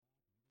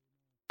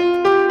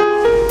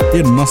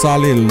ए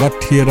नसाले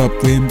लट्ठिएर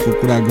प्रेमको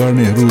कुरा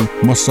गर्नेहरू,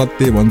 म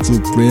सत्य भन्छु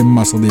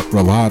प्रेममा सधैँ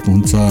प्रभात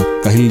हुन्छ,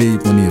 कहिल्यै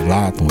पनि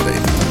रात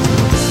हुँदैन।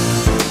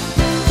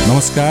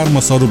 नमस्कार, म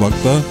सरु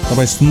भक्त।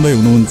 तपाईँ सुन्दै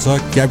हुनुहुन्छ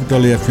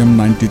क्यापिटल एफएम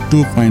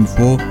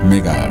 92.4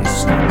 मेगाहर्ट्ज।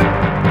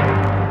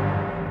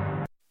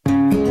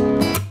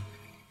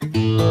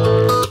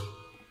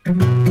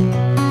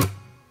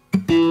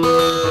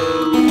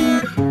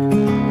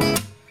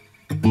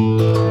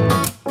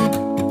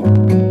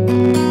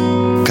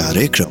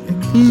 कार्यक्रम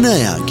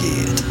नया गीत।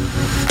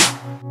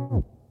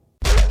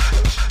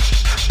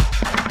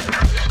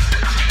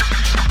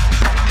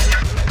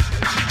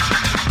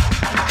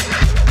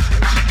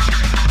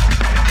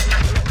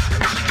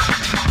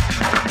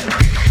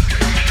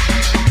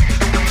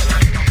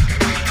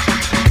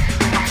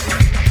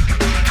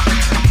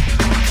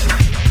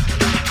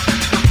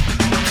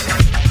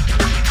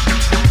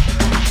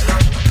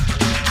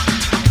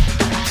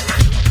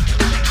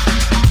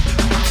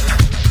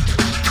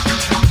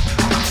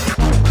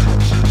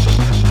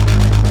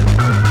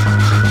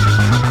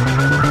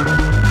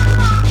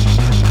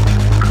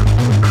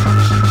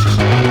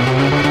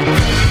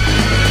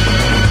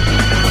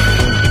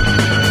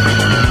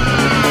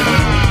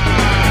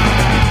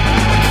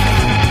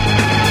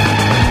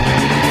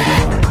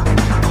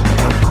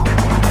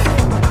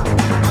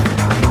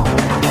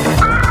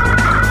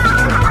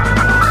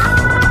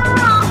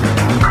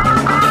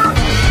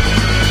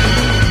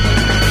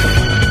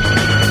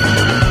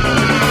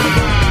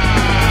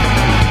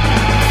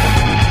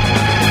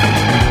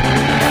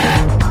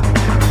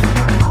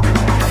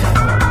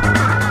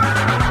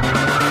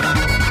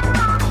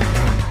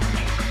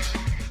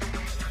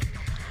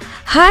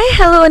 Hi,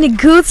 hello and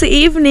good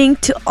evening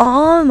to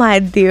all my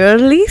dear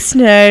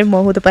listener.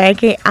 म हो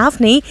तपाईकै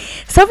आफ्नै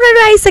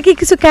सपना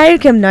आइसकेको छु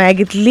कार्यक्रम नयाँ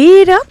गीत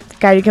लिएर।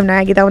 कार्यक्रम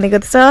नयाँ गीत आउने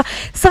गर्दछ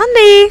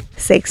सन्डे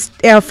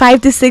 5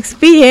 to 6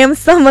 PM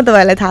सम्म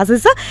तपाईँलाई थाहा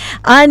छ।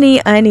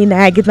 अनि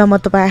नयाँ गीतमा म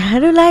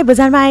तपाईँहरूलाई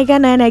बजारमा आएका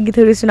नयाँ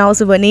गीतहरू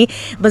सुनाउँछु भने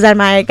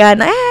बजारमा आएका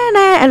नयाँ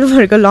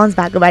एल्बमहरूको लन्च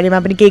भएको बारेमा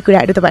पनि केही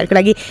कुराहरू तपाईँहरूको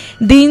लागि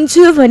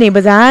दिन्छु भने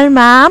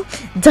बजारमा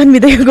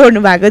जन्मिँदै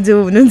गर्नुभएको जो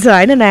हुनुहुन्छ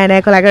होइन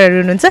नयाँ कलाकारहरू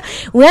हुनुहुन्छ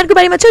उहाँहरूको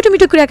बारेमा छोटो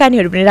मिठो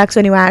कुराकानीहरू पनि राख्छु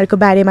अनि उहाँहरूको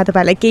बारेमा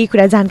तपाईँलाई केही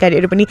कुरा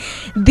जानकारीहरू पनि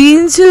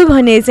दिन्छु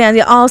भने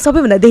चाहिँ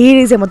सबैभन्दा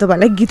धेरै चाहिँ म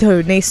तपाईँलाई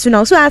गीतहरू नै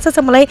सुनाउँछु। आशा छ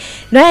मलाई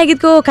नयाँ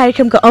गीतको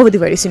कार्यक्रमको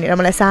अवधिभरि सुनेर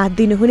मलाई साथ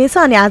दिनुहुनेछ।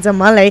 अनि आज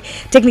मलाई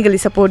टेक्निकली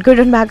सपोर्ट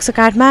गरिरहनु भएको छ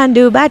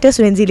काठमाडौँबाट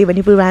सुरेन्जीले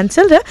पनि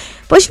पूर्वाञ्चल र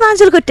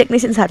पश्चिमाञ्चलको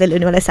टेक्निसियन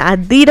साथीहरूले मलाई साथ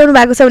दिइरहनु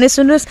भएको छ भने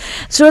सुन्नुहोस्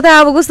श्रोता।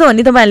 अब कस्तो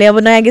भने तपाईँहरूले अब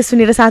नयाँ गीत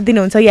सुनेर साथ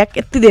दिनुहुन्छ या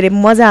कति धेरै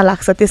मजा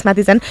लाग्छ।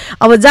 त्यसमाथि चाहिँ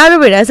अब जाडो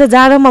भइरहेछ,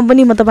 जाडोमा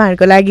पनि म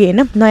तपाईँहरूको लागि होइन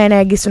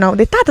नयाँ गीत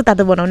सुनाउँदै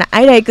तातो बनाउन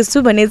आइरहेको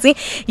छु भने चाहिँ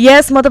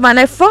यस म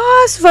तपाईँलाई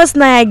फर्स्ट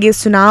नयाँ गीत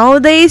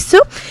सुनाउँदैछु।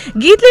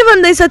 गीतले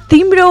भन्दैछ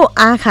तिम्रो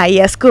आँखा।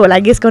 यसको होला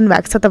गेस गर्नु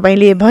भएको छ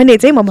तपाईँले भने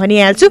चाहिँ म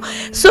भनिहाल्छु।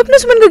 स्वप्न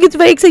सुमनको गीत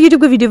भएको छ,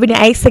 युट्युबको भिडियो पनि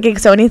आइसकेको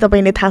छ भने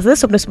तपाईँले थाहा छ।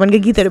 स्वप्न सुमनको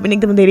गीतहरू पनि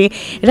एकदमै धेरै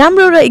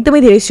राम्रो र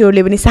एकदमै धेरै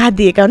स्योरले पनि साथ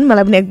दिएका हुन्।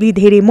 मलाई पनि एकदमै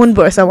धेरै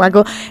मनपर्छ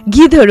उहाँको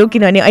गीतहरू,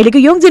 किनभने अहिलेको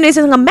यङ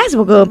जेनेरेसनसँग म्याच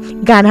भएको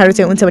गानाहरू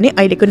चाहिँ हुन्छ भने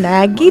अहिलेको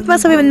नयाँ गीतमा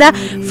सबैभन्दा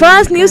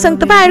फर्स्ट न्युज सङ्ग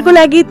तपाईँहरूको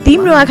लागि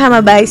तिम्रो आँखामा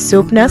बाई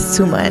स्वप्न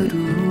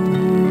सुमन।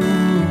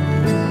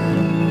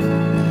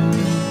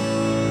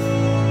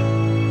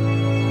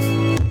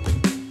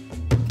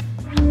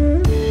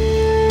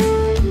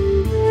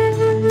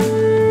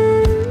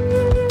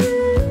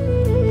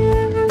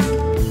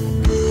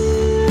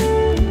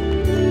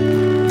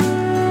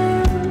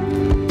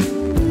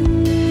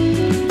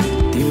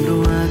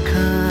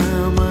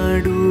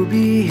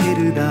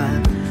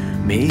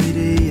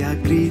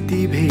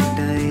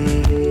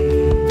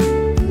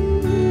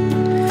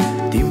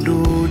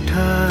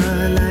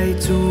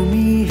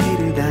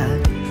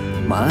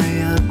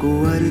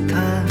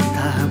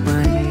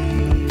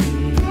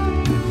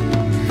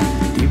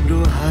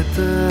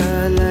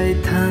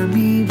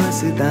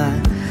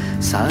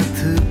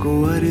 साथको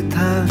अर्थ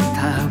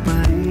थाहा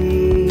पाए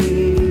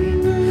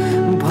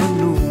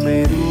भन्नु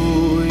मेरो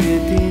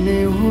यति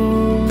नै हो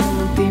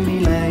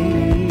तिमीलाई।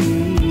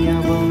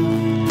 अब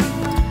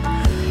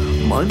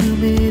मन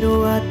मेरो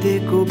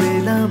आतेको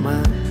बेलामा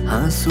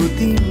हाँसो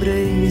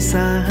तिम्रै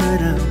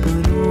सहारा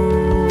बनो।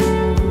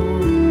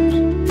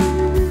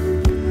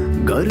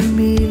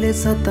 गर्मीले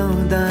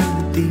सताउँदा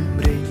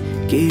तिम्रै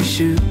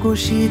केशको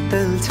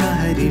शीतल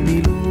छहारी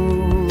मिलो।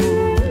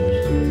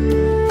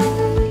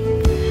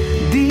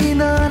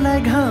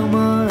 घाम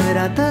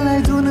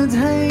रातलाई जुन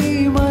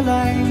झै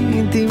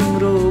मलाई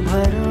तिम्रो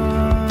भर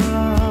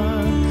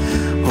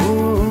हो।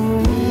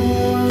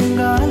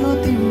 अङ्गालो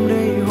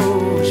तिम्रै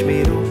होस्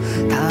मेरो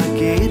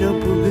थाकेर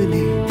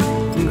पुग्ने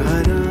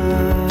घर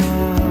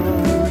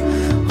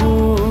हो।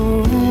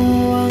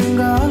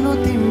 अङ्गालो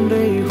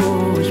तिम्रै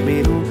होस्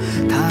मेरो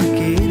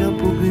थाकेर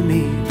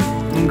पुग्ने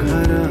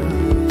घर।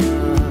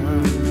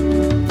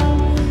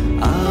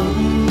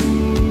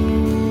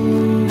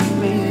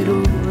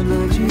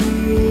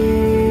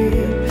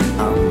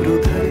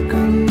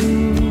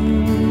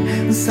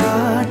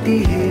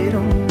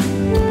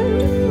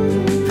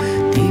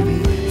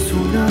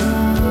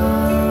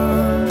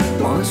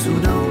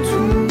 सुनाउँछु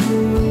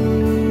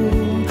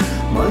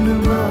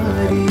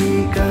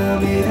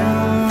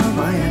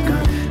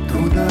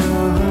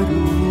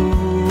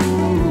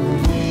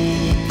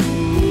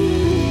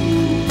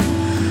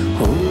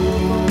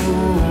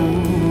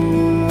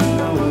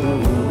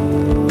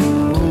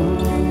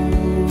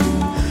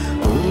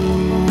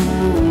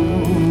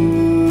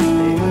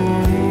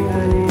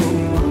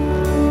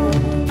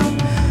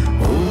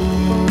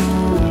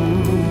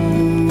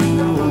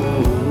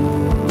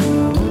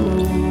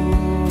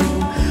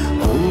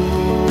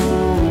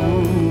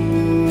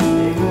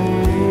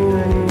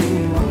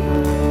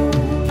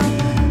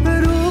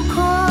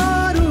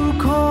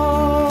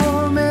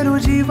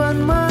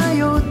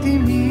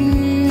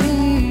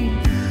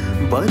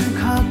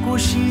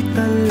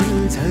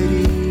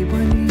झरी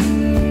पनि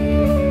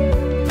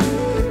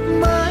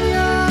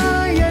माया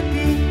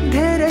यति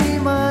धेरै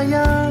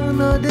माया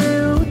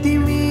नदेऊ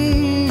तिमी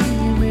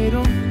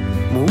मेरो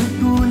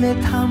मुटुले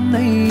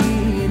थाम्नै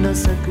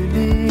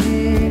नसक्ने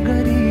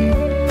गरी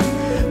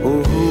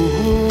ओहो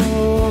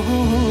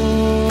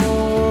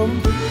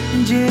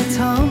जे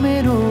छ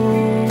मेरो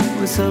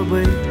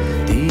सबै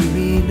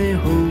तिमी नै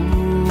हो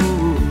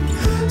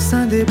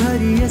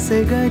सधैँभरि यसै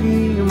गरी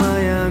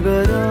माया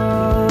गर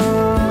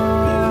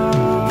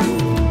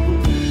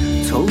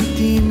छौ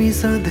तिमी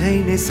सधैँ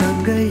नै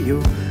सँगै यो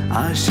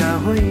आशा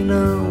होइन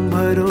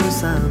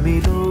भरोसा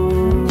मेरो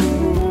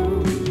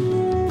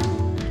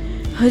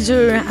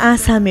हजुर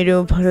आशा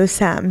मेरो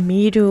भरोसा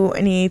मेरो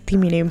अनि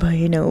तिमी नै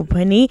भएनौ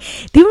भने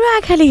तिम्रो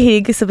आँखाले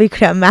हेरेको सबै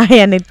कुरा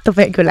माया नै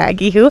तपाईँको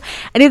लागि हो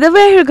अनि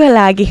तपाईँहरूको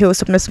लागि हो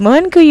सुन्नुहोस्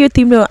मनको यो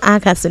तिम्रो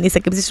आँखा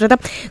सुनिसकेपछि श्रोता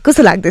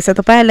कस्तो लाग्दैछ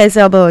तपाईँहरूलाई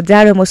चाहिँ अब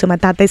जाडो मौसममा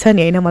तात्दैछ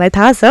नि होइन मलाई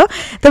थाहा छ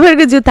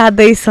तपाईँहरूको जो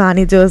तात्दैछ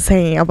अनि जो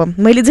चाहिँ अब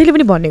मैले जहिले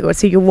पनि भन्ने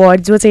गर्छु यो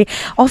वर्ड जो चाहिँ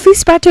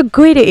अफिसबाट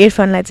गएर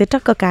इयरफोनलाई चाहिँ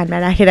टक्क कानमा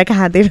राखेर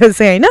खाँदैन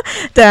चाहिँ होइन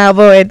त अब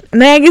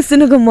नयाँ गीत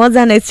सुन्नुको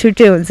मजा नै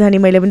छुट्टै हुन्छ अनि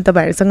मैले पनि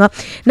तपाईँहरूसँग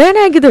नयाँ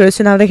नयाँ गीतहरू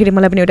सुनाउँदाखेरि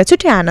मलाई पनि एउटा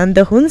छुट्टै आनन्द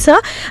हुन्छ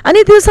अनि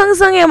त्यो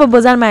सँगसँगै अब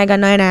बजारमा आएका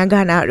नयाँ नयाँ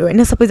गानाहरू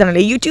होइन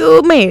सबैजनाले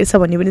युट्युबमै हेर्छ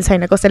भन्ने पनि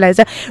छैन कसैलाई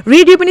चाहिँ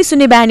रेडियो पनि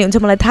सुन्ने बानी हुन्छ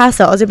मलाई थाहा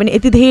छ अझै पनि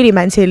यति धेरै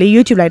मान्छेहरूले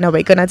युट्युबलाई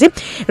नभइकन चाहिँ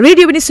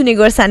रेडियो पनि सुन्ने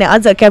गर्छ अनि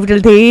अझ क्यापिटल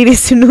धेरै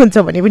सुन्नुहुन्छ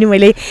भने पनि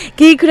मैले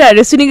केही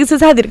कुराहरू सुनेको छु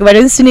साथीहरूको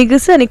बारेमा सुनेको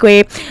छु अनि कोही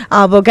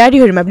अब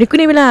गाडीहरूमा पनि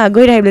कुनै बेला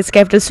गइरहेको चाहिँ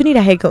क्यापिटल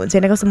सुनिरहेको हुन्छ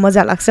होइन कस्तो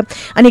मजा लाग्छ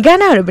अनि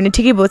गानाहरू पनि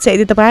ठिकै भयो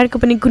यदि तपाईँहरूको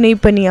पनि कुनै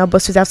पनि अब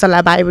सुझाव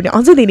सल्लाह पायो भने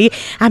अझै धेरै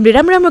हामीले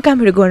राम्रो राम्रो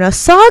कामहरू गर्न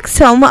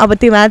सक्छौँ अब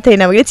त्यो मात्रै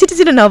नभए छिटो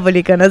छिटो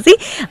नबोलिकन चाहिँ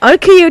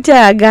अर्को एउटा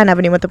गाना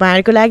पनि म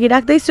तपाईँहरूको लागि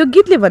राख्दैछु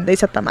गीतले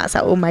भन्दैछ तमासा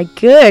ओ माई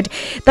गड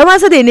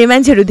तमासा हेर्ने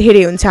मान्छेहरू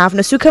धेरै हुन्छ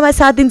आफ्नो सुखमा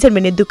साथ दिन्छन्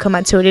भने दुःखमा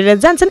छोडेर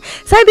जान्छन्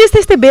सायद यस्तै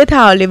यस्तै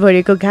व्यथाहरूले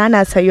भरेको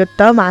गाना छ यो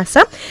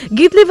तमासा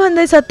गीतले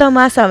भन्दैछ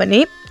तमासा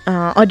भने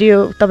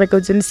अडियो तपाईँको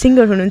जुन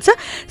सिङ्गर हुनुहुन्छ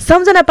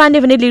सम्झना पाण्डे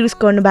भने लिरिक्स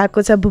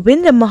गर्नुभएको छ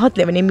भूपेन्द्र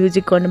महतले भने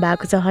म्युजिक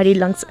गर्नुभएको छ हरि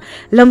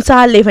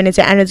लम्सालले भने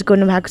चाहिँ एरेन्ज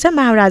गर्नुभएको छ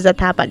महाराजा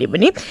थापाले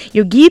भने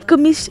यो गीतको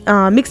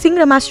मिक्सिङ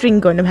र मास्टरिङ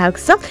गर्नुभएको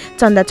छ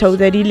चन्दा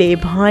चौधरीले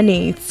भने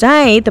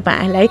चाहिँ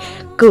तपाईँहरूलाई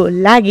को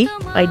लागि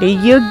अहिले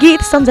यो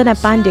गीत सम्झना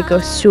पाण्डेको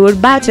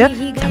स्वरबाट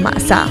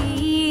तमासा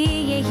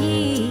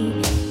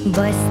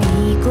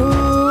बस्ती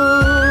को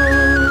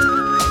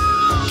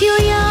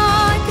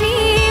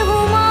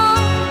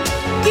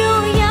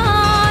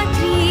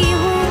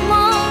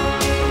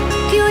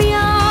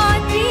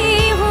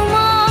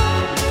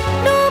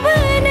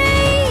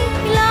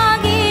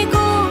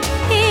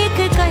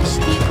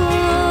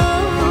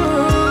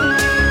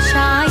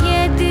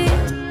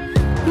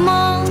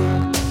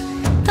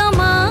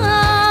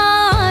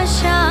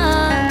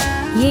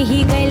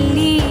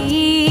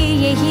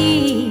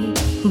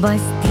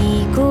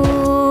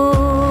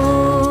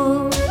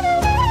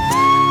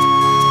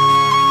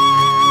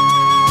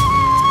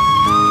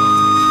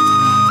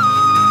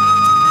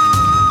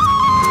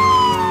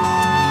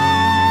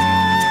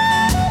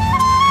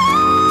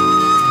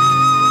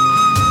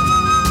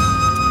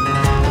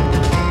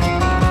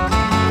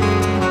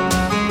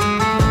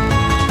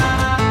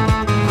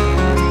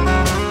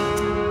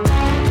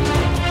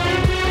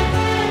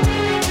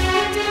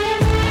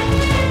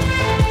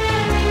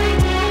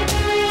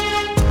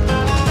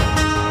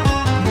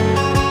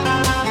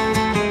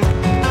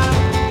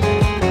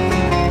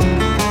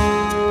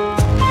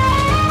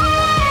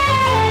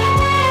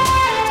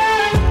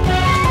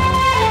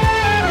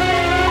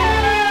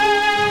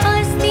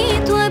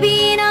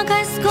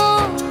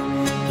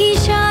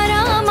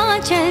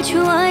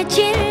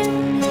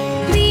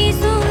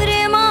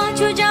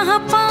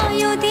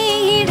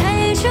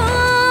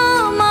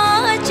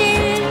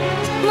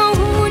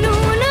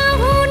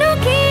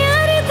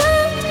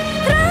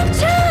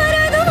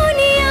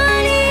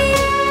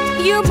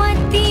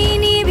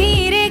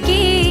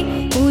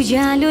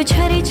उज्यालो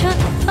छरेछ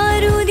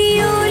अरू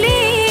दियोले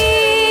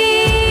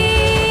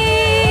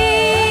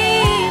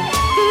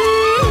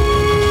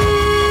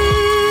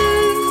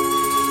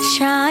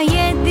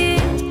शायद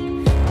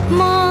म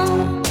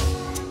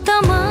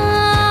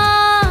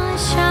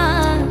तमाशा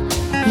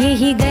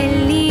यही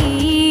गल्ली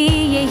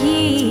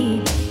यही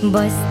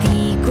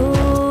बस्तीको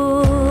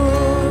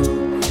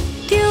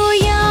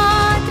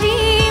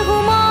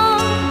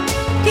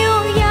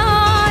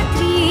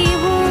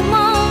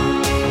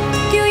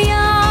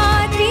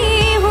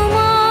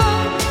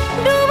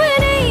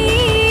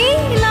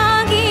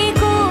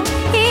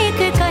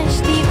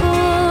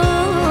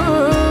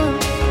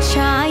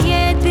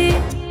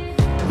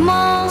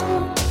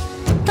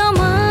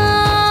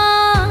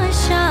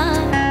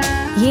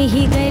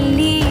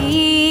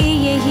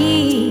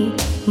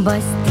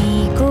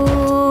बस्ती को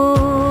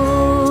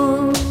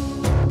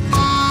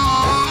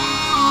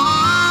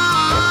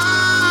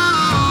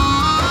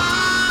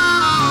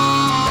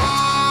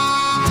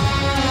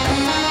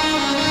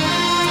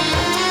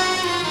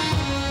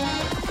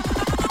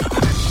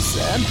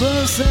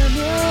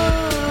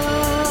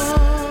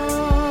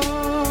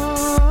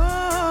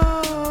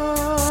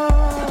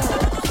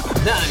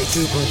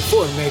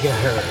 92.4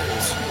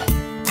 मेगाहर्ज।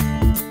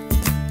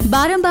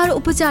 बारम्बार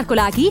उपचारको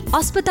लागि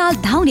अस्पताल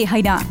धाउने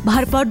होइन,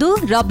 भरपर्दो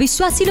र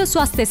विश्वासिलो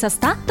स्वास्थ्य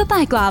संस्था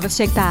तपाईँको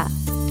आवश्यकता।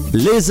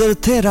 Laser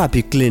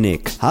therapy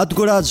clinic. हात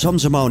गोडा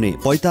झमझमाउने,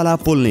 पैताला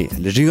पोल्ने,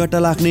 रिगटा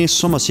लाग्ने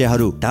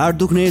समस्याहरू, ढाड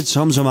दुख्ने,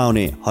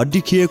 झमझमाउने,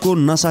 हड्डी खिएको,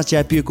 नसा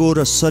च्यापिएको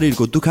र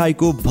शरीरको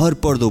दुखाइको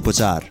भरपर्दो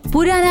उपचार।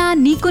 पुराना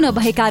निको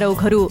नभएका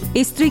रोगहरू,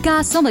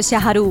 स्त्रीका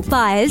समस्याहरू,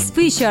 पाइल्स,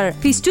 फिशर,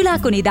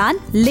 फिस्टुलाको निदान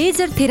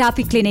लेजर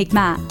थेरापी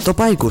क्लिनिकमा।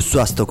 तपाईँको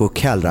स्वास्थ्यको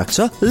ख्याल राख्छ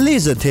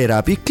लेजर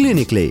थेरापी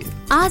क्लिनिकले।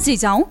 आजै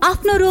जाउँ,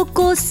 आफ्नो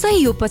रोगको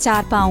सही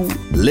उपचार पाऊ।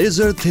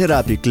 Laser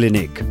therapy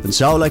clinic,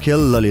 Jawalakhel,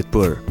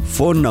 Lalitpur.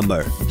 Phone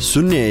number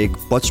 01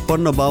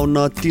 55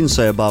 52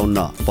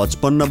 352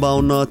 55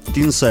 52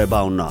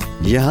 352।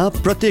 यहाँ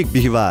प्रत्येक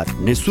बिहिबार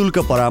निशुल्क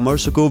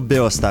परामर्शको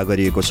व्यवस्था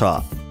गरिएको छ।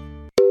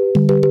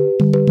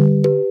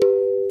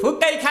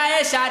 फुकै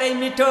खाए साह्रै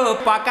मिठो,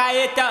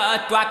 पकाए त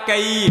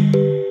ट्वाक्कै।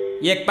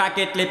 एक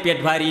पाकेटले पेट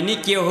भरि नि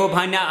के हो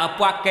भन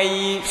प्वाक्कै।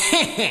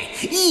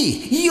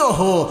 यो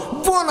हो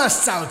बोनस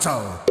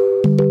चाउचाउ।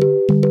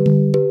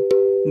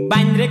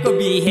 बान्द्रेको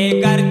बिहे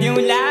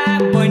गर्दिउँला,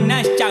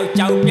 बोनस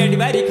चाउचाउ पेट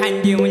भरि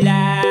खान्दिउँला।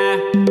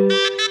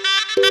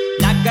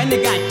 लगन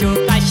गाँठो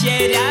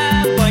कसेर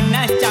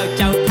बोनस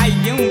चाउचाउ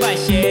खाइदिउँ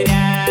बसेर।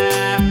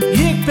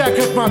 एक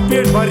प्याकेटमा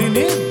पेट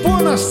भरिने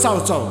बोनस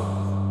चाउचाउ।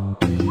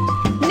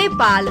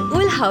 नेपाल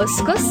उल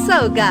हाउसको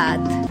सौगात।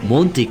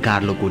 मोन्टे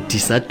कार्लोको टी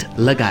सर्ट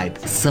लगायत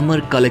समर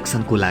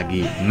कलेक्सनको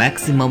लागि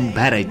म्याक्सिमम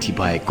भेराइटी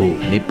भएको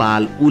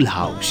नेपाल उल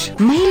हाउस।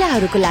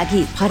 महिलाहरूको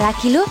लागि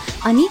फराकिलो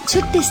अनि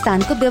छुट्टै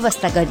स्थानको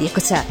व्यवस्था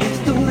गरिएको छ।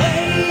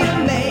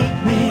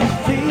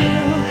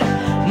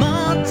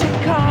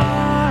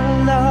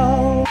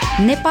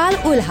 नेपाल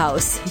उल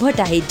हाउस,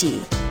 भोटाहेटी।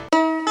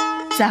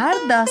 4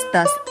 10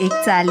 10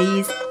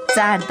 41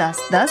 4 10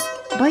 10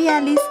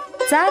 42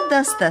 4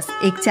 10 10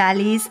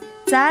 41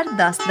 4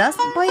 10 10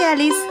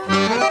 42।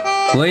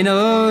 होइन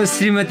हो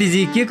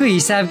श्रीमतीजी, के को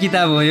हिसाब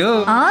किताब हो यो?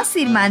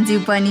 श्रीमानज्यू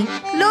पनि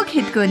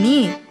लोकहितको नि।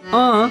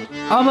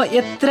 अब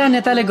यत्रा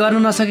नेताले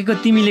गर्न नसकेको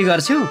तिमीले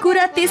गर्छौ?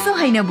 कुरा त्यसो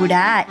होइन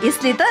बुढा,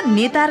 यसले त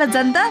नेता र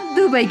जनता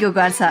दुवैको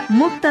गर्छ।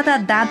 मुख तथा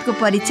दाँतको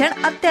परीक्षण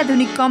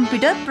अत्याधुनिक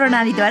कम्प्युटर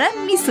प्रणालीद्वारा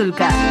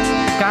निशुल्क।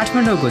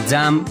 काठमाडौँको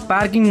जाम,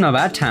 पार्किङ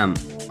नभए ठाम,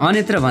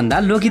 अन्यत्र भन्दा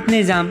लोकहित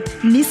नै जाम।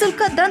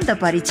 निशुल्क दन्त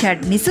परीक्षण,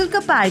 निशुल्क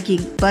पार्किङ,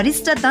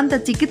 वरिष्ठ दन्त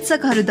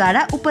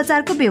चिकित्सकहरूद्वारा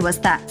उपचारको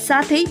व्यवस्था,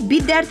 साथै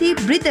विद्यार्थी,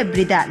 वृद्ध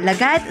वृद्धा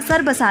लगायत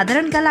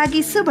सर्वसाधारणका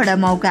लागि सुवर्ण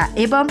मौका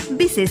एवं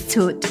विशेष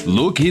छुट।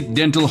 लोकहित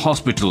dental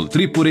hospital,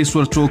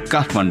 Tripureshwor Chowk,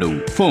 Kathmandu.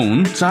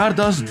 Phone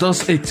 410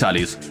 10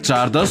 41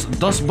 410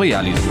 10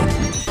 42।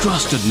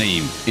 Trusted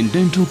name in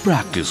dental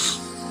practice.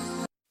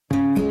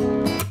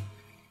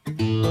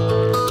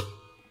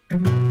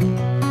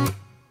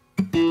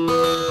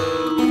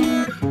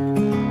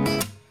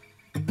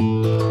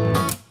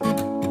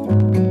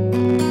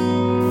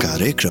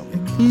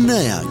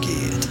 नया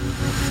गीत।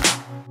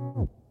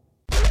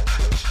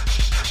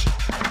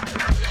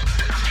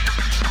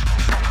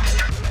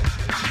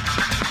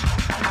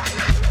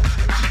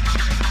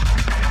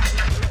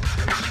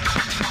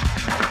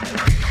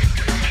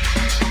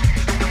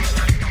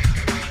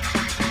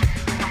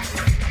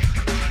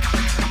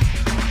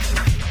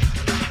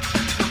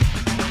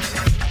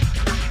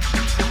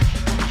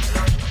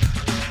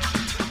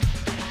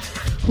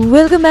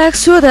 वेलकम ब्याक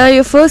श्रोता,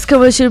 यो फर्स्ट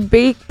कमर्सियल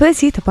ब्रेक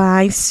पछि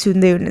तपाईँ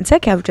सुन्दै हुनुहुन्छ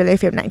क्यापिटल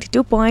एफएम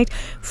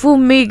 92.4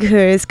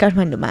 मेगाहर्ज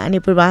काठमाडौँमा, अनि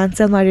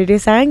पूर्वाञ्चलमा रेडियो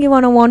सारङ्गी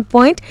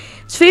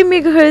 101.3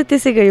 मेगाहर्ज,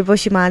 त्यसै गरी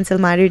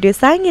पश्चिमाञ्चलमा रेडियो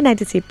सारङ्गी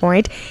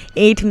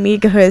 93.8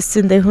 मेगाहर्ज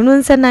सुन्दै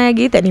हुनुहुन्छ नयाँ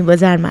गीत। अनि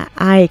बजारमा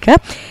आएका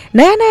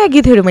नयाँ नयाँ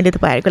गीतहरू मैले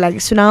तपाईँहरूको लागि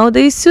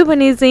सुनाउँदैछु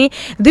भने चाहिँ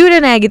दुईवटा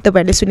नयाँ गीत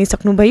तपाईँहरूले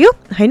सुनिसक्नुभयो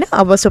होइन।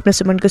 अब स्वप्न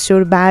सुमनको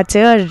स्वरबाट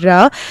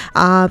र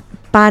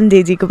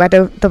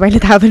पाण्डेजीकोबाट तपाईँले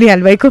थाहा पनि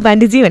हाल्नुभएको,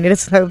 पाण्डेजी भनेर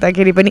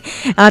सुनाउँदाखेरि पनि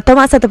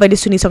तमासा तपाईँले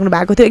सुनिसक्नु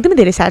भएको थियो। एकदमै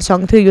धेरै सार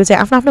सङ्ग थियो, यो चाहिँ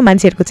आफ्नो आफ्नो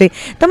मान्छेहरूको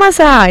चाहिँ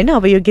तमासा होइन।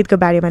 अब यो गीतको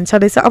बारेमा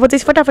छँदैछ, अब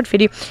चाहिँ फटाफट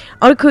फेरि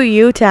अर्को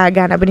एउटा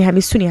गाना पनि हामी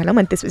सुनिहालौँ,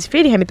 अनि त्यसपछि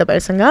फेरि हामी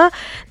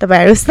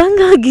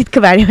तपाईँहरूसँग गीतको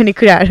बारेमा नि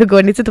कुराहरू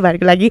गर्नेछु,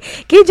 तपाईँहरूको लागि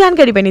केही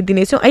जानकारी पनि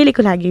दिनेछु।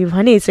 अहिलेको लागि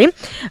भने चाहिँ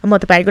म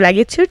तपाईँहरूको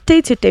लागि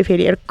छुट्टै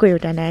फेरि अर्को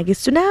एउटा नयाँ गीत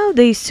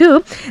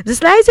सुनाउँदैछु,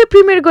 जसलाई चाहिँ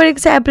प्रिमियर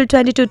गरेको छ अप्रिल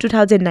 22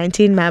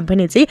 2019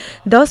 भने चाहिँ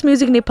 10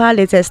 म्युजिक नेपाल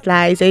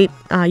यसलाई चाहिँ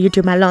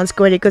युट्युबमा लन्च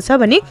गरेको छ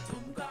भने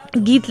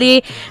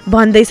गीतले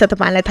भन्दैछ,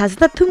 तपाईँलाई थाहा छ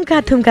त,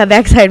 थुम्का थुम्का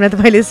ब्याक साइडमा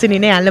तपाईँले सुनि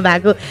नै हाल्नु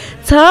भएको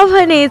छ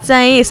भने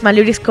चाहिँ यसमा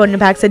लिरिक्स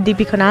गर्नुभएको छ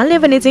डिपी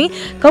खनालले भने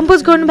चाहिँ कम्पोज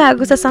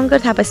गर्नुभएको छ शङ्कर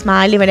थापा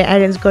स्माइलले भने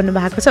एरेन्ज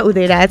गर्नुभएको छ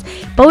उदयराज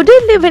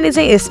पौडेलले भने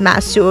चाहिँ यसमा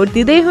स्वर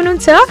दिँदै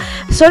हुनुहुन्छ,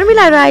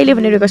 शर्मिला राईले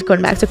भने रिक्वेस्ट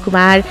गर्नुभएको छ,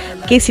 कुमार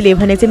केसीले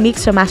भने चाहिँ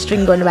मिक्स र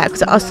मास्टरिङ गर्नुभएको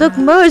छ,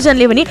 अशोक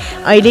महर्जनले भने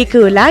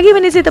अहिलेको लागि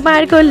भने चाहिँ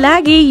तपाईँहरूको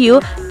लागि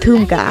यो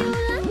थुम्का।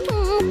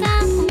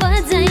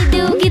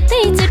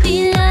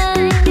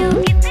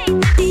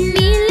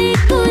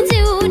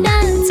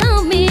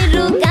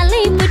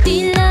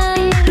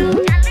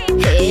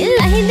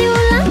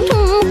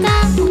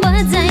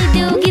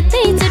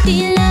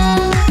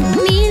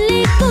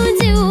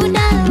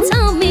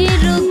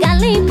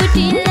 Put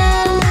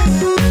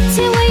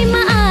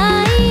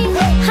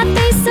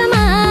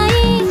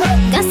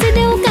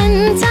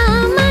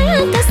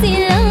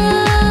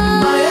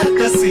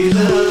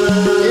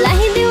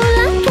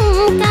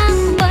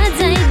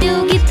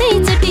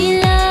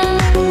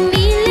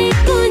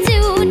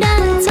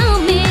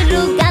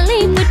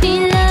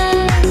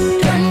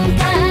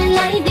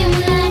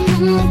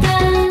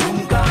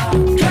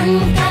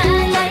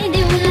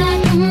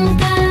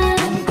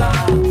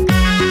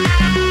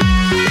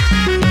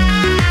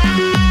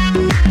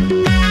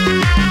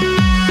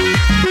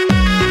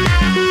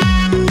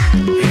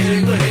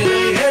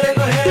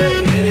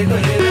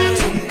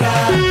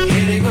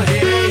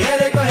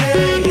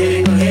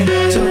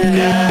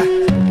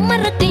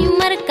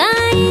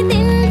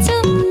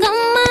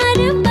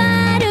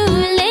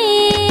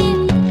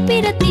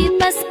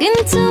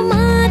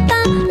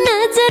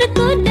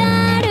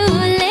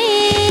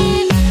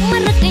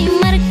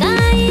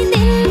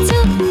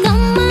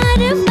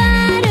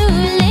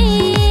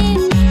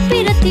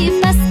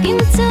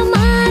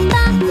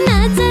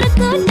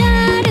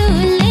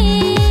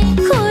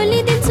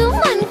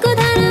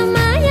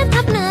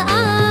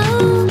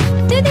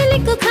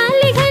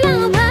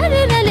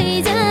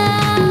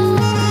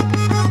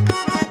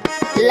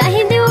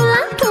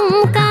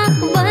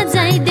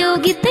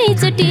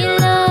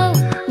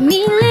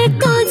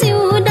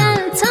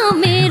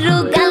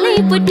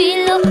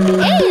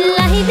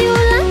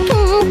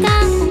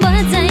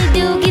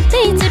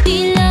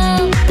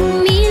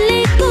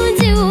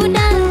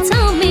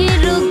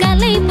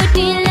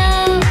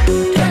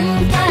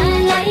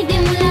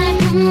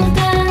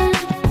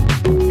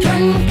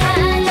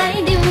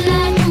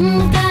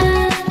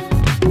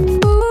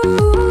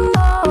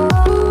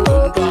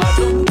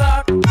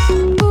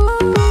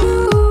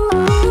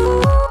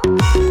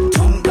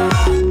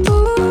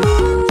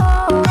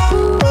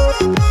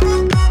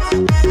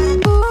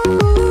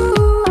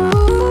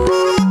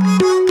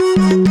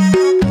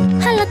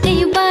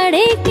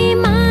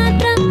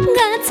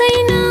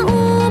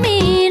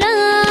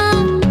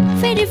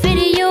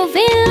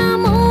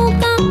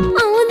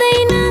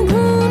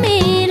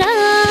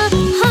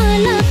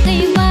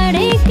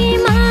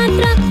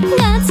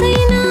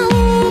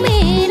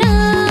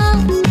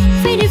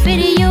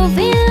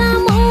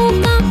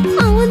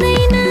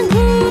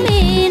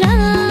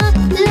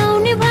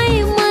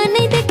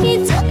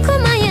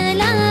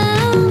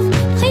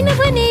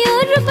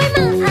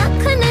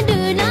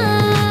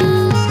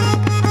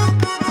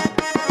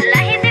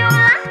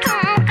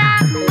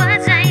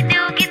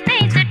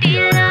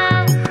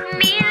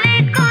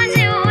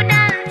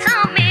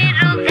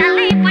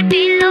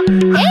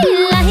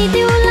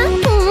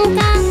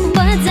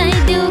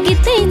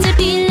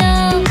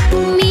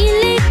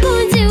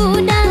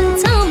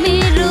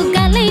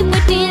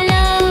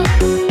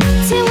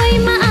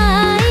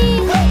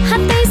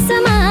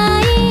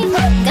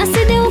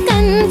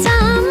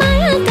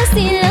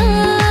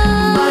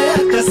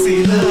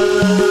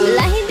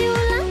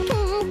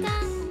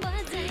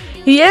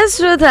यस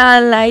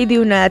श्रोतालाई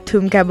दिउँ न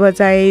थुम्का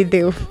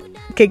बजाइदेऊ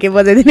के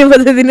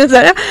बजाइदिनु छ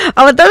र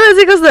अब तपाईँ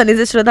चाहिँ कस्तो भने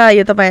चाहिँ श्रोता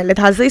यो तपाईँहरूले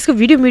थाहा छ यसको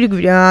भिडियो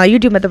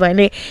युट्युबमा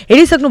तपाईँहरूले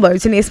हेरिसक्नु भएको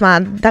छ नि यसमा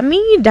दामी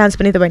डान्स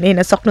पनि तपाईँले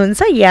हेर्न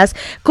सक्नुहुन्छ यस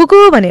को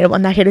भनेर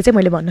भन्दाखेरि चाहिँ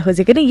मैले भन्न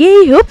खोजेको नि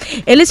यही हो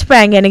एलिस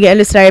प्र्याङ्क यानि कि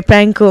एलिस राई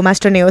प्र्याङ्कको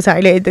मास्टर नै हो छ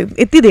अहिले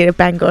यति धेरै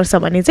प्र्याङ्क गर्छ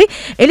भने चाहिँ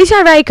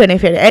एलिसा राईको नै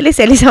फेरि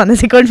एलिसा भन्दा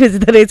चाहिँ कन्फ्युज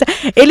हुँदो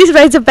रहेछ एलिस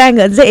राई चाहिँ प्र्याङ्क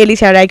हुन्छ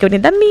एलिसा राईको पनि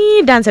दामी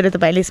डान्सहरू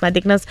तपाईँले यसमा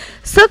देख्न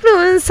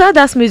सक्नुहुन्छ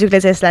 10 म्युजिकले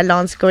चाहिँ यसलाई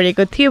लन्च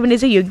गरेको थियो भने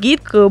चाहिँ यो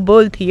गीतको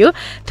बोल थियो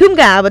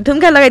थुम्का अब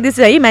थुम्का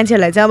लगाइदिएछु है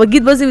मान्छेहरूलाई चाहिँ अब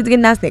गीत बज्ने बित्तिकै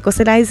नाच्ने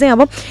कसैलाई चाहिँ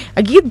अब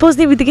गीत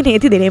बज्ने बित्तिकै नै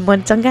यति धेरै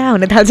मन चङ्गा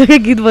हुन थाल्छ कि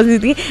गीत बज्ने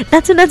बित्तिकै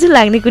नाच्नु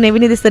लाग्ने कुनै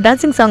पनि त्यस्तो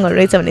डान्सिङ सङहरू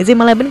रहेछ भने चाहिँ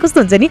मलाई पनि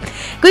कस्तो हुन्छ नि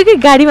कोही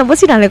गाडीमा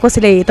बसिरहने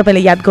कसैले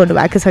तपाईँले याद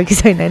गर्नुभएको छ कि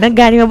छैन होइन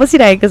गाडीमा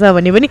बसिरहेको छ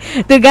भने पनि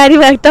त्यो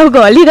गाडीमा टाउको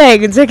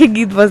हल्लिरहेको हुन्छ कि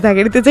गीत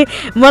बज्दाखेरि त्यो चाहिँ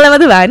मलाई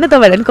मात्रै भएन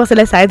तपाईँहरूलाई पनि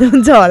कसैलाई सायद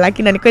हुन्छ होला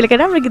किनभने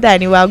कहिलेकाहीँ राम्रो गीत आयो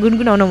नि वा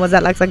गुनगुनाउन मजा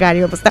लाग्छ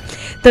गाडीमा बस्दा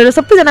तर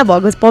सबैजना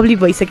भएको पब्लिक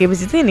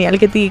भइसकेपछि चाहिँ नि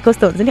अलिकति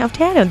कस्तो हुन्छ नि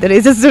अप्ठ्यारो हुँदो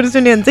रहेछ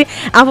सुन्यो भने चाहिँ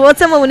आफू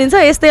अचम्म हुनुहुन्छ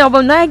यस्तै अब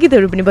नयाँ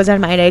गीतहरू पनि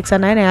बजारमा आइरहेको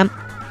छ नयाँ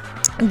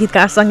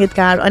गीतकार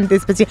सङ्गीतकार अनि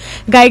त्यसपछि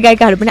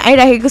गायिकाहरू पनि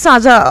आइरहेको छ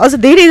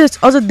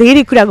अझ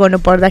धेरै कुरा गर्नु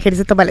पर्दाखेरि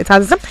चाहिँ तपाईँलाई थाहा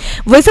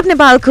छ भोइस अफ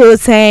नेपालको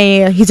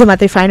चाहिँ हिजो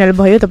मात्रै फाइनल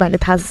भयो तपाईँहरूले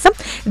थाहा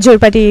छ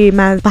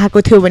जोरपाटीमा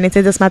भएको थियो भने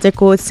चाहिँ जसमा चाहिँ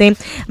कोच चाहिँ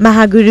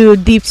महागुरु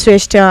दीप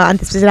श्रेष्ठ अनि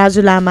त्यसपछि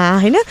राजु लामा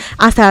होइन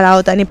आशा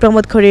राउत अनि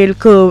प्रमोद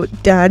खरेलको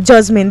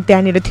जजमेन्ट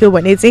त्यहाँनिर थियो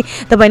भने चाहिँ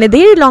तपाईँले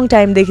धेरै लङ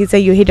टाइमदेखि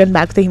चाहिँ यो हिडन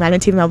भएको थियो हिमालयन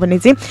टिममा भने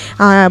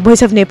चाहिँ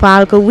भोइस अफ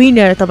नेपालको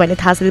विनर तपाईँले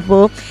थाहा छ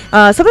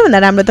सबैभन्दा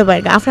राम्रो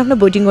तपाईँहरूको आफ्नो आफ्नो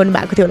भोटिङ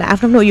गर्नुभएको थियो होला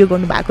आफ्नो यो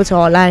गर्नुभएको छ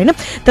होला होइन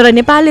तर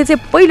नेपालले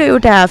चाहिँ पहिलो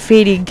एउटा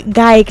फेरि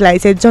गायकलाई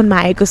चाहिँ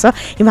जन्माएको छ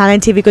हिमालयन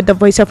टिभीको द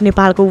भोइस अफ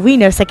नेपालको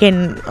विनर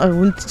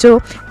सेकेन्ड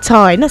छ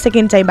होइन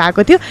सेकेन्ड चाहिँ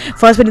भएको थियो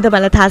फर्स्ट पनि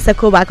तपाईँलाई थाहा छ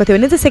को भएको थियो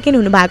भने चाहिँ सेकेन्ड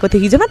हुनु भएको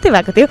थियो हिजो मात्रै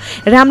भएको थियो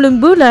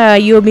रामलिम्बू र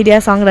यो मिडिया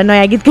सङ्ग र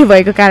नयाँ गीतकै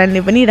भएको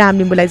कारणले पनि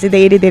रामलिम्बूलाई चाहिँ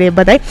धेरै धेरै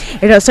बधाई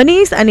र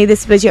सनिस अनि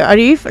त्यसपछि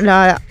अरिफ र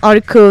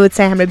अर्को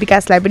चाहिँ हाम्रो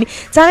विकासलाई पनि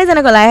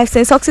चारैजनाको लाइफ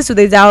चाहिँ सक्सेस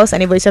हुँदै जाओस्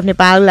अनि भोइस अफ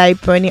नेपाललाई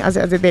पनि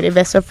अझै धेरै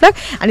बेस्ट अफ लक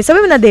अनि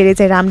सबैभन्दा धेरै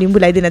चाहिँ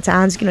रामलिम्बूलाई दिन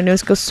चाहन्छु किनभने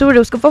उसको सुर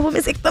उसको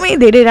पर्फर्मेन्स एकदमै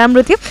धेरै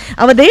राम्रो थियो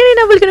अब धेरै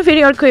नबोलिकन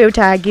फेरि अर्को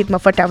एउटा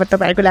गीतमा फटाफट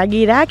तपाईँहरूको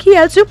लागि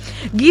राखिहाल्छु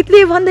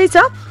गीतले भन्दैछ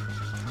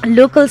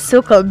लोकल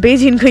सोकल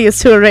बेजिनको यो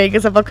सुर रहेको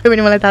छ पक्कै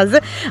पनि मलाई थाहा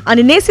छ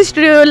अनि नेस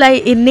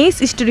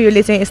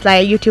स्टुडियोले चाहिँ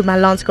यसलाई युट्युबमा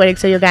लन्च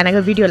गरेको छ यो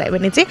गानाको भिडियोलाई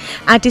भने चाहिँ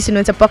आर्टिस्ट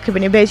हुनुहुन्छ पक्कै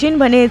पनि बेजिन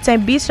भने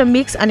चाहिँ बिच र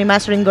मिक्स अनि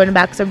मास्टरिङ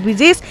गर्नुभएको छ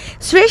विजेश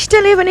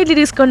श्रेष्ठले भने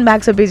लिरिक्स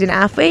गर्नुभएको छ बेजिन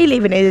आफैले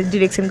भने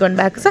डिरेक्सन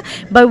गर्नुभएको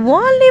छ बाई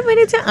वानले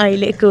भने चाहिँ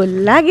अहिलेको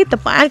लागि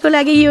तपाईँहरूको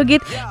लागि यो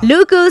गीत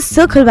local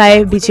social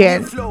by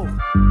Bijen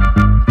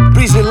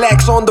Please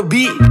relax on the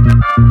beat.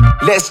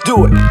 Let's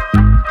do it.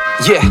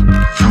 Yeah.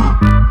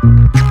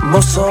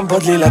 मौसम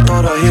बदलिला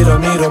तर हेर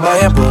मेरो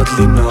माया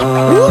बदलिन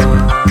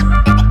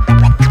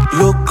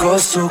लोक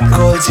सुख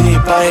जे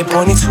पाए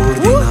पनि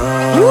छोड्दिन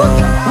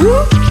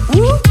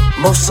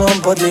मौसम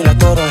बदलिला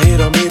तर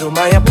हेर मेरो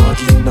माया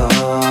बदलिन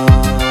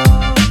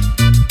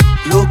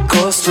लोक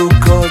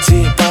सुख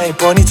जे पाए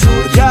पनि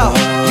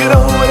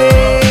छोड्दिन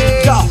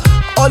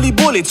अलि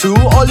बोलेछु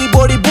अलि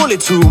बढी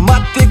बोलेछु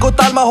मातेको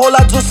तालमा होला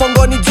जोसँग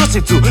नि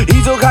जोसेछु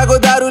हिजो खाएको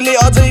दारूले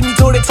अझै नि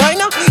छोडे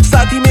छैन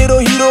साथी मेरो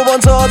हिरो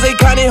भन्छ अझै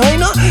खाने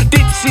होइन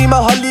टिप्सीमा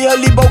हल्ली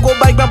हल्ली बाउको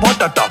बाइकमा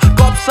भटट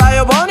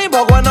कप्सायो भने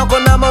भगवानको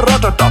नाम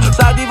रटट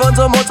साथी भन्छ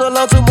म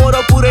चलाउँछु मोर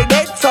पुरै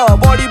डेट छ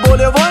बढी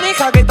बोल्यो भने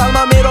खाकै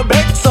तालमा मेरो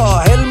भेट छ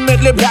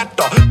हेलमेटले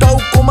भ्याट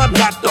टाउकोमा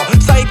भ्याट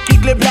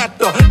साइकिकले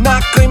भ्याट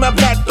नाकैमा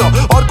भ्याट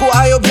अर्को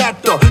आयो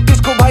भ्याट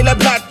त्यसको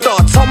भाइलाई भ्याट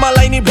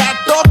छमालाई नि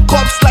भ्याट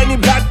कप्सलाई नि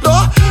भ्याट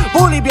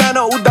भोलि बिहान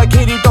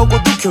उठ्दाखेरि टाउको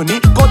दुख्यो नि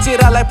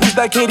कचेरालाई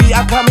पुस्दाखेरि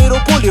आँखा मेरो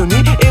पोल्यो नि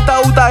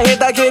यताउता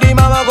हेर्दाखेरि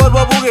मामा गर्व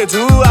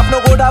पुगेछु आफ्नो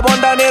गोठा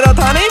भन्डानेर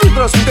थानै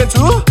भित्र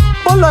सुतेछु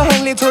बल्ल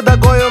ह्याङले छोड्दा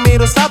गयो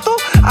मेरो सातो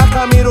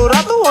आँखा मेरो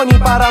रातो अनि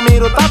पारा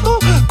मेरो तातो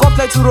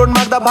कपलाई चुरोट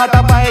माग्दा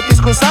भाटा पाए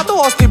त्यसको सातो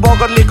अस्ति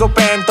बगरलेको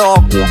प्यान्ट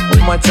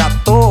त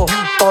मजातो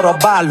तर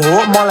बाल हो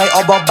मलाई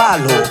अब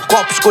बाल हो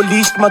कप्सको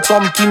लिस्टमा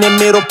चम्किने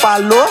मेरो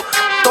पालो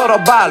तर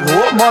बाल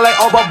हो मलाई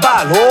अब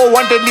बाल हो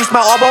वान्टेड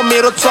लिस्टमा अब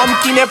मेरो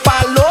चम्किने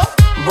पालो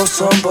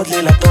मौसम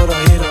बदलेला तर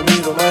हेर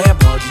मेरो माया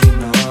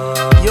बदलिन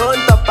यो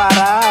नि त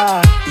पारा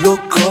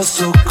लोक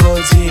सुख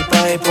जे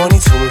पाए पनि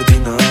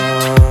छोड्दिन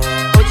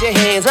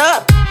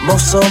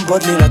मौसम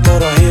बदलेला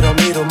तर हेर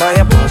मेरो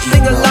माया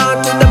बदलिन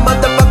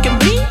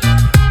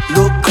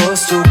लोक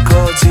सुख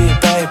जे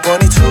पाए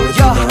पनि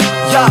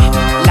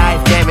छोड्दिन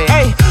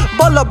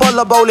बल्ल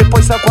बल्ल बाउले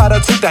पैसा खुवाएर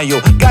छुट्यायो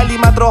गाली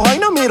मात्र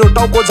होइन मेरो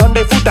टाउको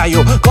झन्डै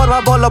फुटायो घरमा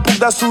बल्ल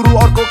पुग्दा सुरु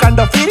अर्को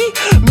काण्ड फेरि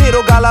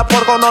मेरो गाला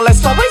पर्काउनलाई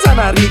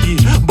सबैजना रेडी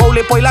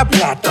बाउले पहिला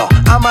भ्याट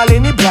आमाले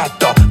नि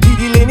भ्याट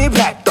दिदीले नि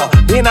भ्याट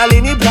भेनाले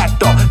नि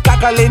भ्याट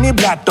काकाले नि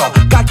भ्याट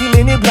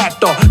काकीले नि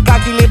भ्याट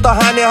काकीले त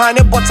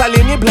हाने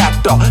बच्चाले नि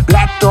भ्याट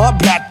भ्याट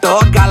भ्याट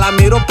गाला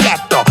मेरो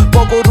भ्याट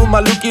बाउको रुममा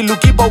लुकी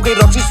लुकी बाउकै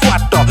रक्सी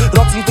स्वाट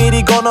रक्सी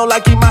फेरि गनाउला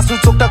कि मासु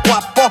चोक्टा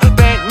क्वाप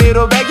प्यान्ट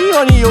मेरो ब्यागी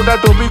अनि एउटा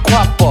टोपी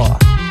ख्वाप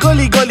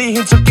गली गली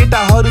हिँड्छु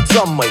केटाहरू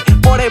जम्मै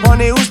पढे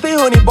भने उस्तै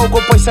हो नि बाउको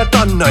पैसा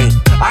टन्नै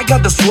I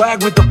got the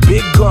swag with the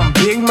big gun,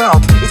 big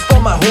mouth It's for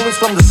my homies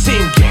from the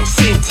same gang,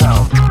 same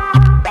town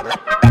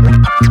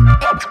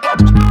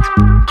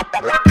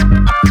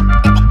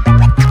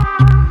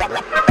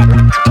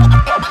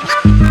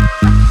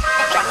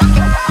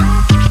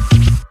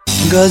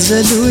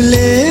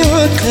गजलुले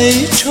आँखै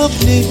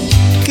छोप्ने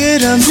के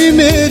राम्री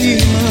मेरी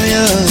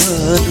माया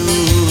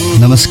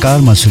नमस्कार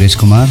म सुरेश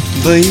कुमार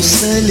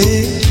बैसले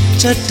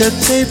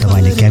चटक्कै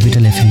तपाईले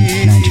क्यापिटल एफएम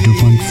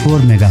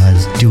 92.4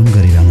 मेगाहर्ज ट्युन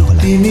गरिरहनु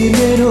होला तिमी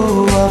मेरो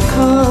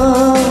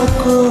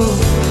आँखाको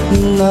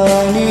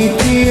नानी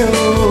थियो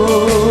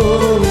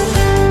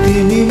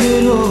तिमी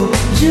मेरो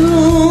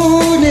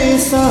जिउने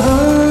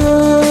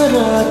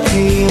सहारा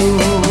थियो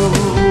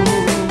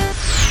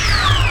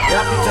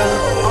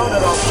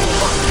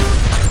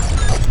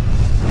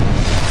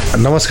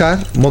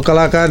नमस्कार म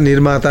कलाकार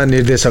निर्माता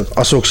निर्देशक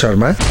अशोक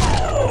शर्मा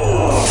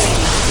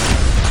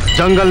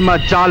जंगलमा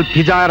जाल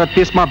फिजाएर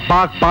त्यसमा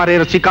बाघ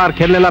पारेर शिकार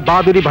खेल्नेलाई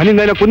बहादुरी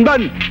भनिँदैन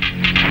कुन्दन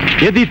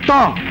यदि त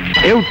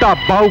एउटा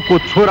बाउको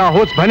छोरा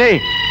होस् भने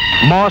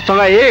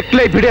मसँग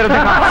एक्लै भिडेर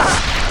देखा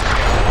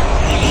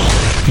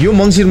यो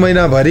मङ्सिर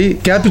महिनाभरि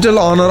क्यापिटल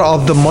अनर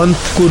अफ द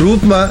मन्थको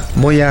रूपमा म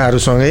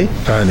यहाँहरूसँगै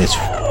रहनेछु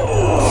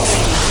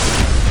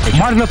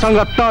मर्नसँग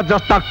त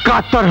जस्ता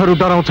कातरहरू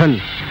डराउँछन्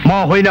म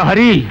होइन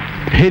हरि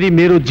फेरि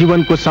मेरो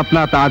जीवनको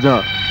सपना त आज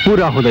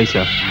पूरा हुँदैछ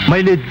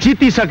मैले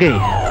जितिसके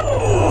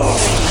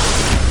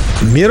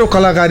मेरो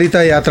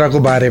कलाकारिता यात्राको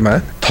बारेमा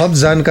थप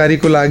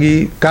जानकारीको लागि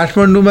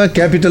काठमाडौँमा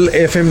क्यापिटल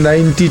एफएम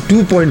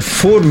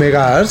 92.4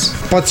 मेगाहर्ज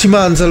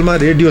पश्चिमाञ्चलमा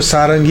रेडियो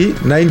सारङ्गी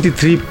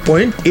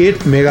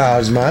 93.8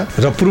 मेगाहर्जमा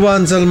र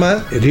पूर्वाञ्चलमा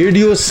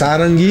रेडियो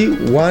सारङ्गी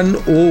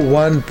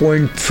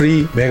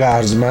 101.3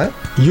 मेगाहर्जमा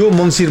यो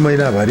मङ्सिर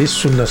महिनाभरि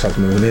सुन्न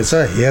सक्नुहुनेछ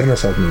हेर्न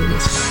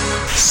सक्नुहुनेछ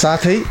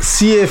साथै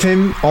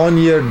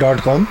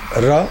cfmonyear.com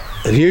र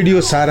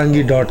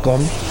radiosaranggi.com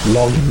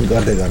लगइन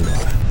गर्दै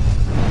गर्नुहोला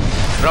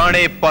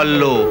रणे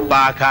पल्लो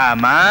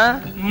पाखामा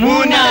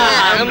मुना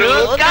हाम्रो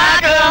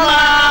काखमा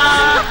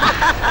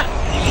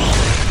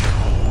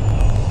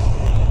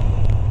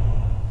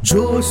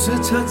जोश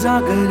छ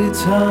जागर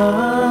छ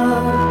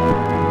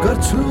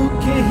गर्छु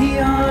केही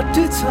आँट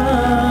छ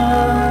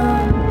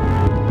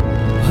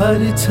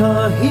भर छ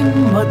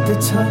हिम्मत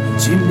छ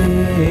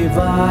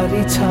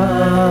जिम्मेवारी छ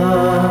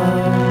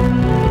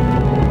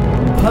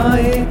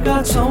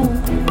भएका छौं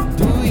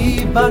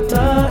दुईबाट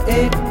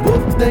एक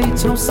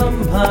बोक्दैछौं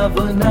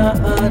सम्भावना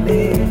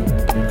आने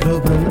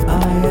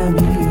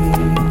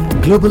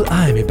ग्लोबल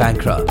आयामी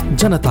ब्याङ्क र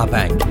जनता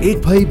ब्याङ्क एक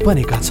भई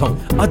बनेका छौं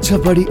अझ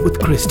बढी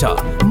उत्कृष्ट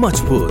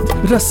मजबुत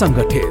र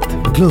संगठित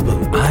ग्लोबल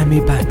आयामी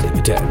ब्याङ्क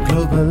लिमिटेड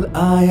ग्लोबल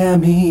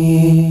आयामी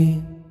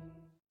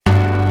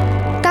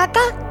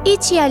काका यी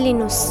चिया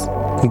लिनुस्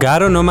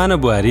गाह्रो नमान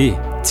बुहारी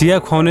चिया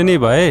खुवाउने नै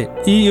भए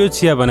यो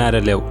चिया बनाएर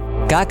ल्याऊ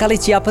काकाले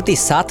चियापत्ती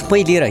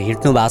साथमै लिएर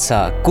हिँड्नु भएको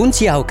छ कुन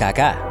चिया हो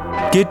काका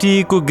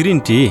केटीको ग्रिन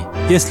टी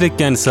यसले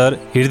क्यान्सर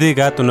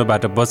हृदयघात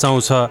हुनबाट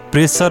बचाउँछ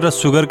प्रेसर र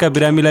सुगरका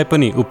बिरामीलाई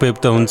पनि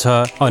उपयुक्त हुन्छ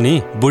अनि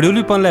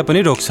बुढ्यौलीपनलाई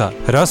पनि रोक्छ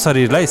र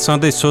शरीरलाई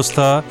सधैँ स्वस्थ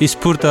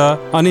स्फूर्त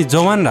अनि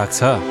जवान राख्छ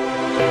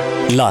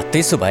ल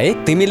त्यसो भए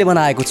तिमीले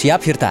बनाएको चिया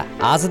फिर्ता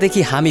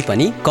आजदेखि हामी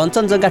पनि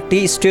कञ्चनजङ्घा टी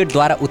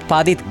स्टेटद्वारा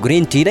उत्पादित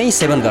ग्रिन टी नै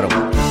सेवन गरौँ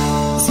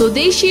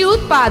स्वदेशी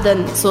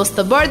उत्पादन स्वस्थ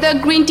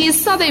वर्धक ग्रिन टी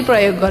सधैँ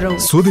प्रयोग गरौँ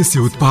स्वदेशी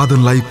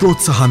उत्पादनलाई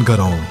प्रोत्साहन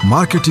गरौँ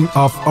marketing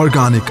of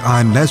organic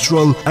and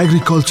natural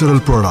agricultural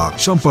product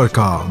सम्पर्क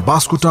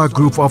Baskota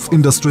group of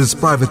industries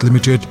private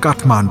limited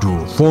Kathmandu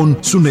phone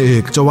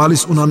 01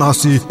 44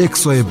 79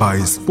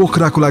 122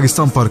 पोखराको लागि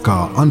सम्पर्क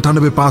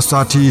 98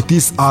 560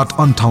 30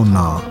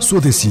 858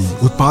 स्वदेशी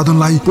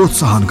उत्पादनलाई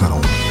प्रोत्साहन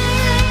गरौँ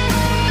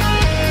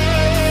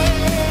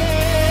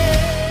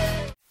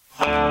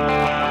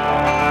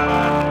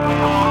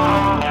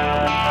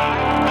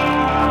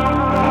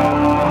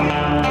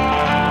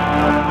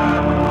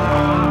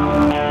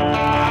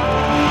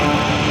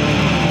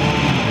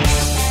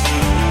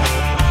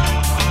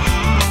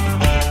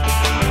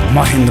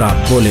महिंद्रा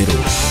बोलेरो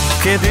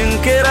के दिन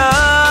के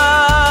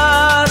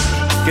रात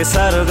के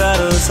सारो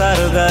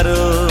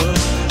गारो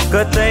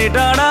कतै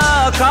डाँडा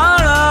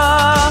काँडा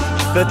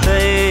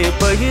कतै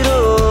पहिरो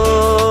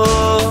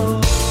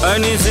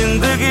अनि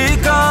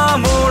जिन्दगीका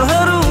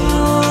मोडहरू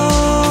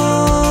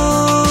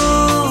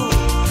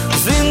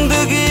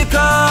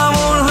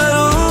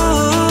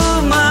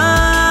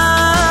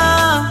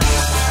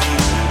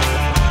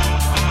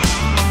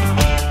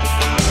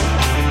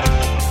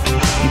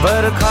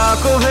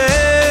बर्खाको भेल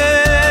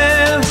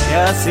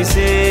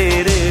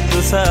सिसेरे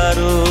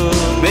तुसारो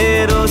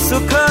मेरो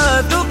सुख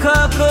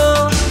दुःखको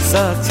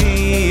साक्षी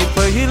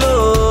पहिलो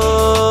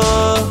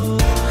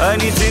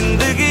अनि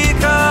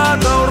जिन्दगीका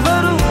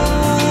दौडहरू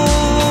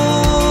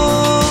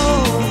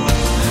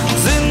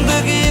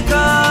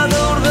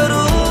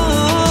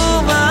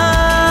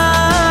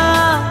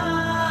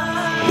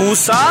ऊ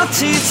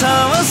साक्षी छ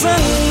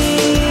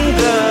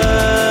मसँग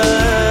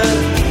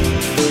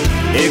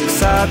एक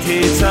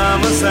साथी छ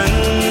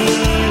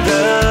मसँग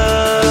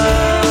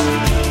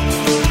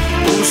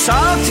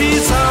साथी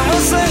छ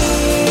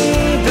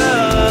मसँग,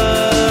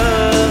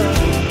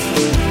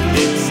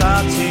 एक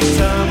साथी छ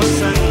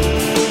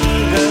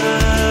मसँग।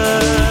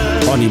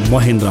 अनि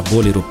महेन्द्र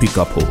बोलेरो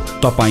पिकअप हो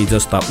तपाईँ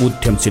जस्ता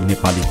उद्यमशील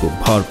नेपालीको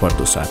भर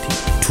पर्दो साथी।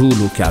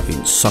 ठुलो क्याबिन,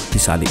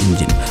 शक्तिशाली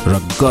इन्जिन र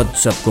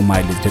गजबको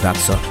माइलेजले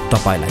राख्छ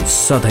तपाईँलाई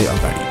सधैँ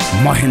अगाडि।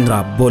 महेन्द्र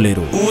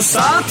बोलेरो। ऊ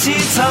साथी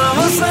छ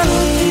मसँग,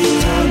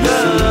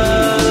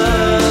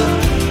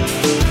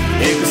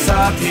 एक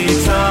साथी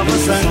छ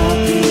मसँग,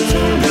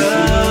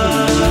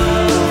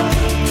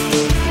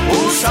 ऊ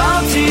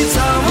साथी छ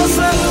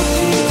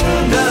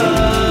मसँग,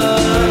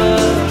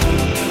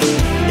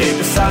 एक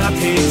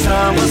साथी छ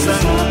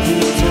मसँग।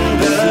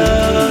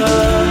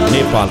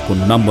 नेपालको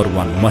नम्बर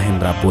 1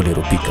 महेन्द्र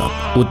बोलेरो पिकअप,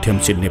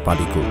 उद्यमशील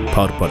नेपालीको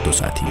भर पर्दो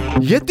साथी।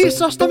 यति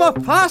सस्तोमा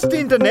फास्ट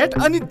इन्टरनेट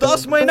अनि 10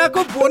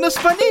 महिनाको बोनस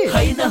पनि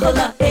हैन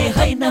होला,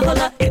 हैन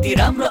होला, यति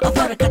राम्रो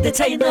अफर कतै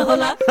छैन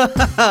होला।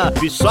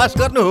 विश्वास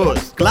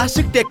गर्नुहोस्,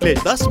 क्लासिक टेकले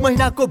 10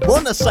 महिनाको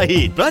बोनस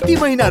सहित प्रति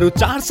महिना रु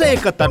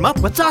 471 मा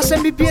 50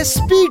 MBPS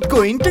स्पिडको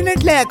इन्टरनेट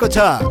ल्याएको छ।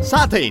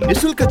 साथै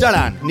निशुल्क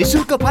जडान,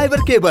 निशुल्क फाइबर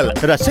केबल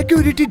र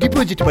सेक्युरिटी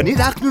डिपोजिट पनि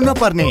राख्नु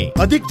नपर्ने।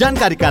 अधिक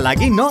जानकारीका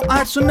लागि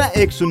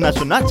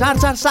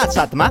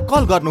 9801004477 मा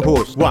कल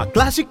गर्नुहोस् वा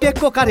क्लासिक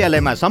टेकको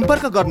कार्यालयमा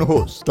सम्पर्क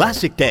गर्नुहोस्।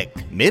 क्लासिक टेक,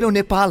 मेरो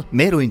नेपाल,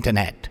 मेरो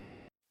इन्टरनेट।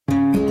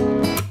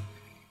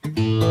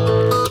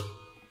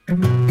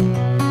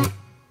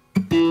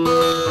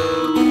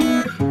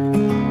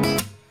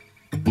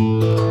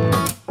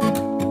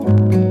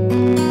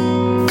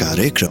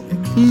 कार्यक्रम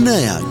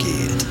नया गीत।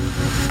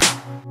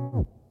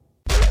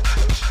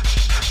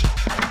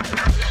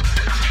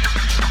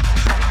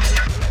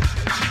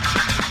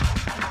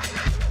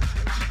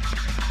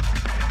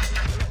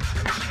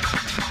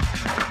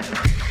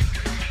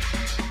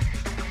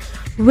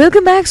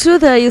 वेलकम ब्याक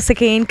श्रोता, यो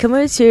सेकेन्ड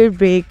कमर्सियल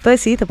ब्रेक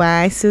पछि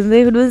तपाईँ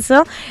सुन्दै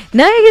हुनुहुन्छ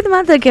नयाँ गीत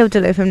मात्र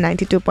क्यापिटल FM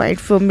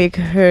 92.4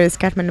 मेगाहर्ज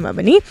काठमाडौँमा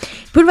पनि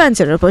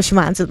पूर्वाञ्चल र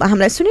पश्चिमाञ्चलमा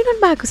हामीलाई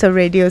सुनिरहनु भएको छ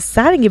रेडियो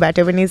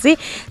सारङ्गीबाट भने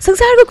चाहिँ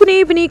संसारको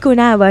कुनै पनि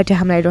कुनाबाट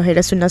हामीलाई रहेर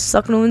सुन्न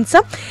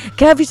सक्नुहुन्छ।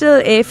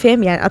 क्यापिटल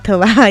FM या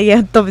अथवा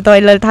या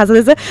तपाईँलाई थाहा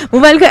छँदैछ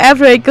मोबाइलको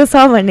एप रहेको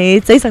छ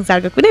भने चाहिँ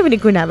संसारको कुनै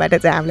पनि कुनाबाट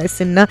चाहिँ हामीलाई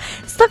सुन्न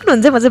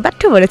सक्नुहुन्छ। म चाहिँ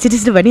बाटो भएर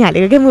छिटो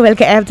भनिहालेको क्या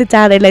मोबाइलको एप चाहिँ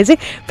चारैलाई चाहिँ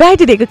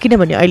प्रायोरिटी दिएको,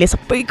 किनभने अहिले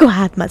सबैको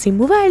हातमा चाहिँ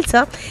मोबाइल छ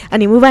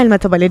अनि मोबाइलमा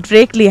तपाईँले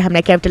डाइरेक्टली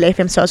हामीलाई क्यापिटल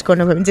FM सर्च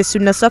गर्नुभयो भने चाहिँ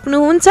सुन्न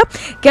सक्नुहुन्छ।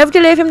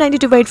 क्यापिटल FM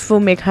 92.4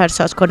 मेगाहर्ज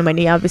सर्च गर्नु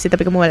भने अवश्य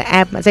तपाईँको मोबाइल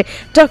एपमा चाहिँ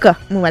टक्क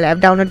मोबाइल एप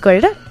डाउनलोड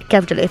गरेर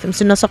क्यापिटल FM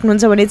सुन्न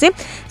सक्नुहुन्छ भने चाहिँ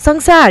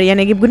संसार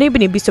यानि कि कुनै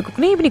पनि विश्वको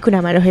कुनै पनि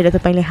कुनामा रहेर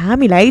तपाईँले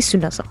हामीलाई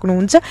सुन्न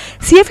सक्नुहुन्छ।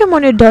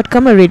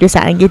 cfm1.com र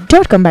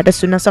radiosarangit.com बाट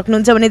सुन्न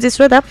सक्नुहुन्छ भने चाहिँ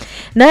श्रोता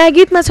नयाँ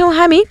गीतमा छौँ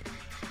हामी।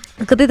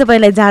 कतै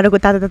तपाईँलाई जाडोको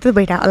तातो तातो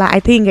भइरहेको होला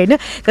आई थिङ्क होइन,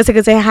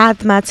 कसैको चाहिँ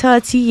हातमा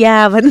छ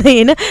चिया भन्दै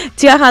होइन,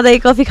 चिया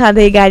खाँदै कफी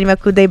खाँदै गाडीमा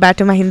कुद्दै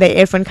बाटोमा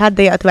हिँड्दै इयरफोन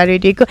खाँदै अथवा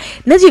रेडियोको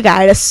नजिक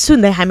आएर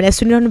सुन्दै हामीलाई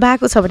सुनिरहनु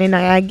भएको छ भने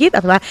नयाँ गीत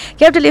अथवा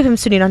क्यापिटल FM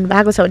सुनिरहनु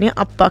भएको छ भने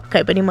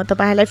पक्कै पनि म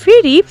तपाईँलाई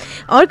फेरि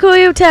अर्को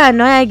एउटा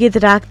नयाँ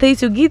गीत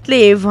राख्दैछु।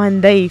 गीतले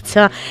भन्दैछ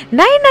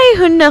नाइ नाइ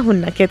हुन्न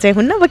हुन्न, के चाहिँ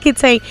हुन्न वा के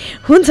चाहिँ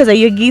हुन्छ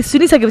चाहिँ यो गीत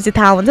सुनिसकेपछि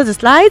थाहा हुन्छ,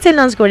 जसलाई चाहिँ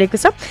लन्च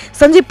गरेको छ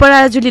सञ्जीव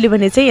पराजुलीले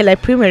भने चाहिँ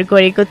यसलाई प्रिमियर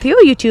गरेको थियो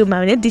युट्युबमा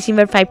भने डिसेम्बर 5,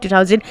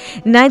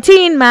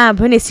 2019 मा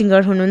भने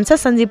सिङ्गर हुनुहुन्छ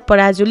सञ्जीव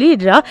पराजुली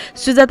र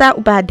सुजाता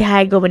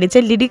उपाध्यायको भने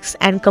चाहिँ लिरिक्स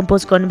एन्ड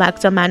कम्पोज गर्नुभएको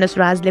छ मानस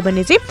राजले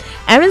भने चाहिँ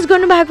एरेन्ज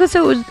गर्नुभएको छ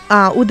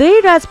उदय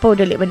राज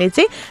पौडेलले भने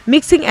चाहिँ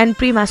मिक्सिङ एन्ड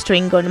प्री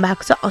मास्टरिङ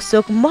गर्नुभएको छ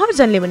अशोक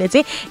महर्जनले भने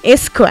चाहिँ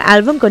यसको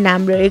एल्बमको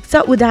नाम रहेको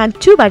छ उदाहरण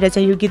 2 बाट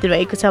चाहिँ यो गीत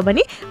रहेको छ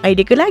भने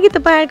अहिलेको लागि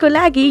तपाईँहरूको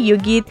लागि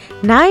यो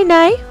गीत नाइ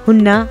नाइ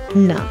हुन्न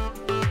हुन्न।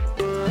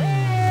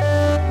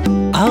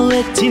 आउ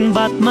एकछिन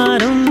बात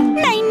मारौँ,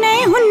 नाइ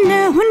नाइ हुन्न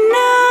हुन्न,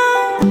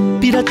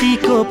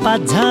 पिरतीको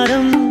पात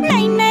झारौँ,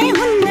 नाइ नाइ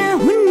हुन्न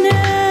हुन्न,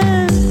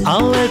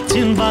 आउ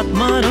एकछिन बात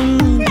मारौँ,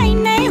 नाइ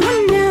नाइ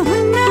हुन्न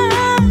हुन्न,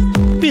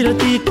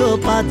 पिरतीको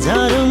पात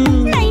झारौँ,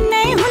 नाइ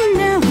नाइ हुन्न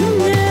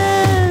हुन्न,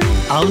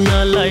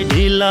 आउनलाई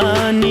ढिला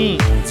नि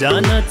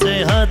जान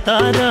चाहिँ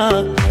हतारा,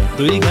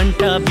 2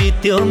 घण्टा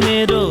बित्यो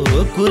मेरो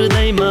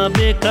कुर्दैमा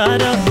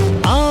बेकार,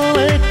 आउ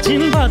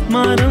एकछिन बात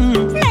मारौँ,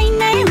 नाइ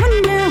नाइ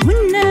हुन्न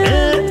हुन्न,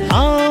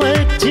 आउ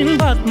एकछिन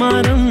बात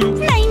मारौँ,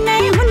 नाइ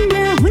नाइ हुन्न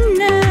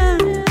हुन्न,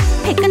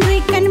 हेकन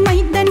रेकन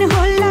मैदान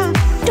होला,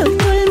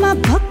 टोलटोलमा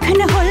भक्खन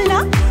होला,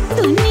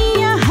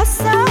 दुनिया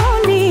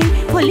हँसाउने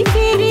भोलि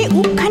फेरि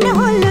उखन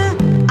होला,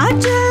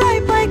 आजलाई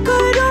बाई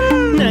गरौँ,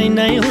 नाइ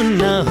नाइ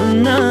हुन्न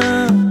हुन्न,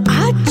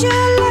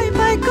 आजलाई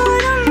बाई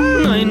गरौँ,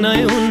 नाइ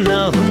नाइ हुन्न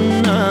हुन्न।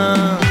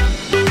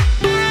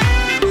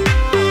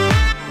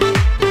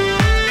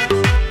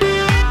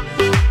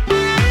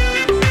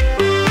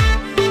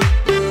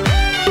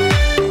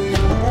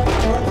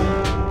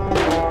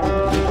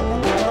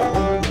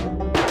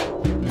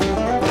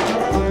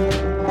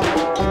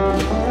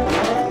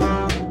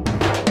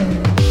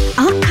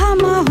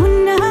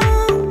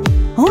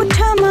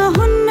 ओठमा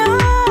हुन्न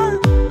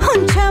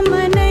हुन्छ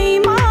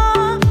मनैमा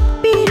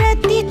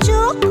पिरती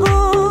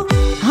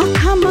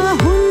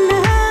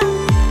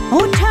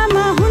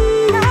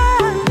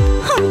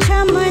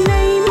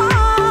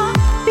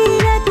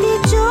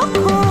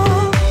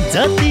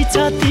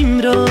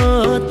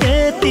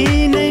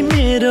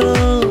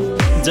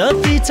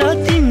जति छ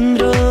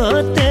तिम्रो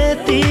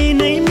त्यति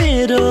नै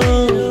मेरो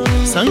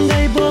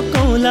सँगै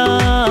बोकौला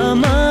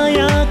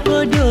मायाको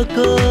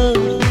डोको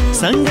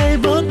सँगै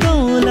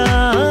बोकौला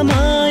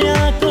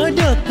मायाको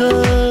डोको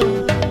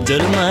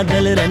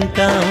जोरमादल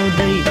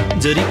रन्काउँदै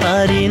जोरी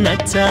पारी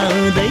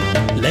नचाउँदै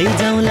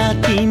लैजाउँला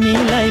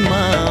तिमीलाई म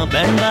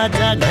ब्यान्ड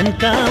बाजा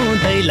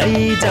घन्काउँदै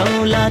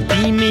लैजाउँला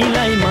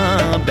तिमीलाई म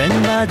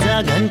ब्यान्ड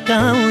बाजा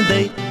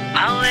घन्काउँदै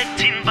आऊ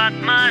एकछिन बात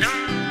मारौँ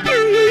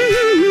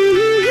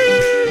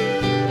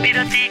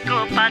विरतीको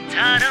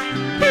पाछारौँ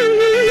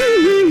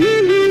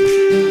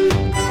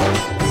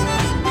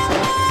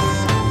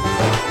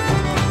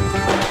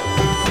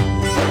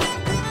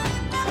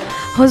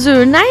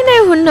हजुर नाइ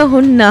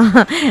हुन्न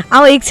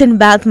अब एकछिन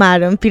बात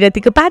मारौँ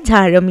पिरतीको पात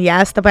झारौँ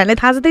यास तपाईँलाई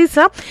थाहा छँदैछ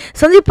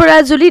सञ्जीव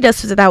पराजुली र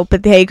सुजाता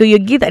उपाध्यायको यो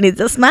गीत अनि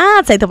जसमा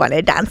चाहिँ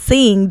तपाईँले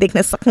डान्सिङ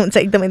देख्न सक्नुहुन्छ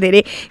एकदमै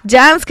धेरै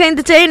डान्सका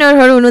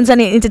इन्टरटेनरहरू हुनुहुन्छ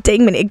अनि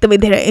इन्टरटेनमेन्ट एकदमै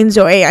धेरै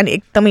इन्जोय अनि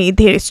एकदमै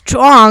धेरै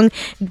स्ट्रङ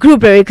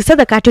ग्रुप रहेको छ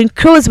द कार्टुन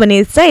क्रोज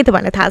भन्ने चाहिँ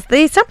तपाईँलाई थाहा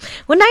छँदैछ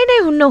हो नाइ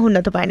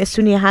हुन्न तपाईँहरूले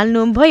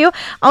सुनिहाल्नु भयो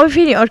अब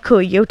फेरि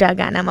अर्को एउटा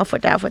गानामा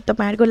फटाफट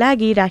तपाईँहरूको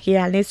लागि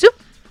राखिहाल्नेछु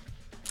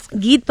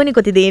गीत पनि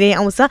कति धेरै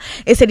आउँछ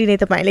यसरी नै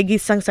तपाईँहरूले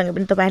गीत सँगसँगै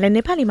पनि तपाईँहरूलाई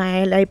नेपाली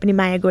मायालाई पनि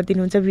माया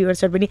गरिदिनुहुन्छ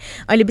भ्युवर्सहरू पनि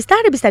अहिले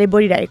बिस्तारै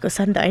बढिरहेको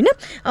छ नि त होइन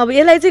अब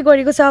यसलाई चाहिँ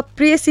गरेको छ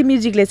प्रेयसी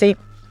म्युजिकले चाहिँ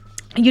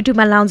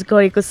युट्युबमा लन्च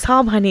गरेको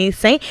छ भने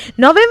चाहिँ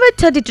नोभेम्बर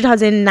 30,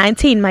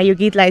 2019मा यो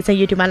गीतलाई चाहिँ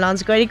युट्युबमा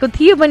लन्च गरेको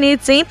थियो भने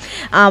चाहिँ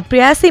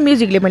प्रेयसी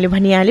म्युजिकले मैले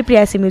भनिहालेँ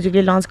प्रेयसी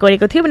म्युजिकले लन्च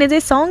गरेको थियो भने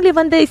चाहिँ सङले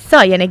भन्दैछ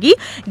यानि कि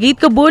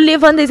गीतको बोलले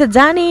भन्दैछ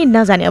जाने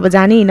नजाने अब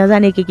जाने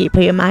नजाने के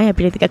भयो माया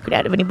प्रीतिका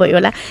कुराहरू पनि भयो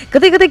होला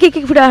कतै के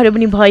कुराहरू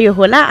पनि भयो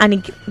होला अनि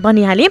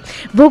भनिहालेँ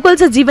भोकल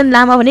छ जीवन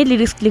लामा भने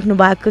लिरिक्स लेख्नु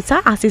भएको छ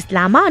आशिष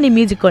लामा अनि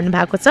म्युजिक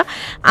गर्नुभएको छ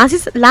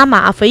आशिष लामा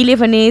आफैले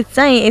भने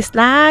चाहिँ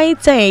यसलाई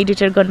चाहिँ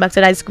एडिटर गर्नुभएको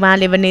छ राजेश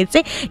कुमारले भने चाहिँ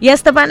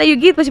यस तपाईँलाई यो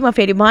गीतपछि म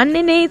फेरि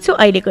भन्ने नै छु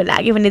अहिलेको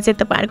लागि भने चाहिँ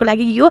तपाईँहरूको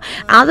लागि यो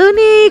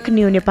आधुनिक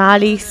न्यू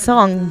नेपाली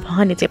सङ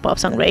भन्ने चाहिँ पप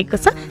सङ रहेको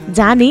छ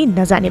जाने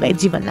नजाने भाइ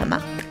जीवनमा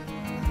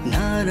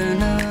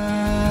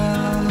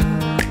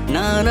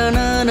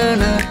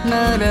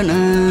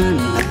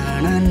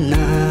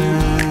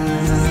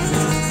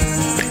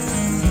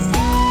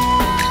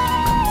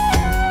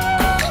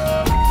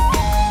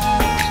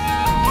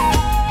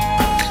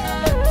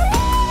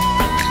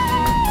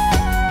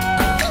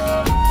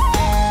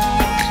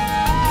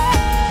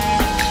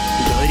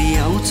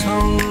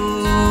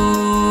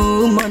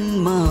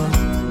मनमा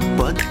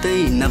पत्तै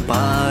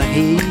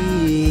नपाए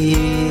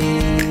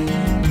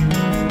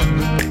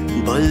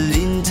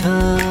बल्झिन्छ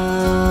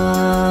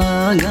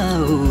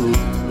गाउँ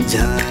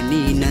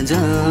जानी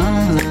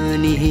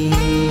नजानी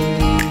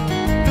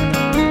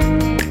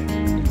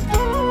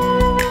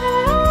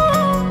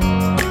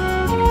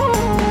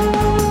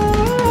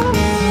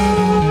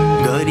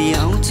गरी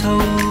आउँछौ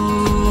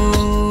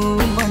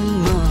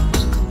मनमा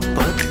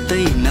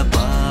पत्तै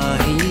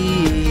नपाए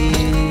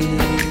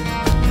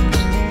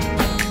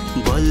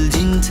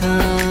बल्झिन्छ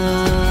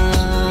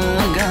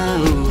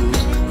गाउँ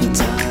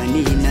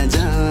जानी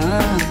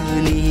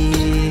नजानी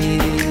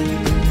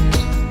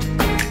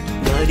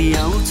गरी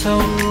आउँछौ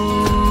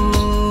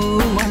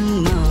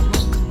मनमा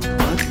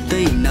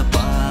पत्तै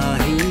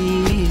नपाए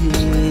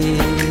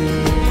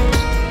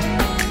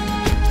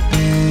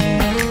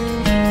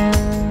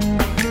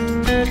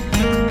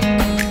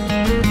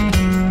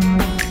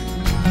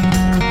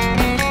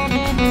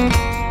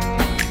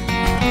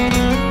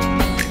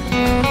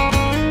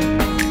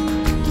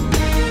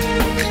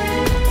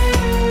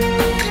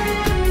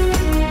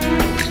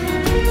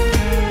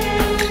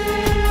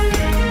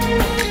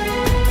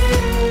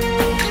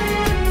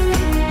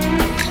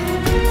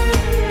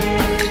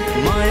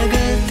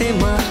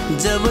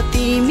जब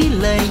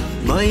तिमीलाई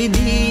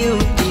भइदियौ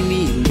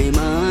तिमी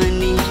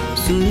बेमानी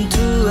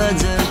सुन्छु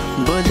आज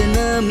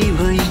बदनामी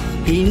भई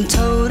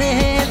हिँड्छौ रे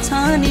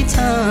छानी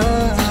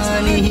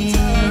छानी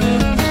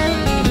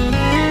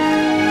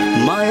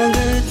माया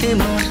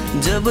गर्थेमा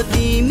जब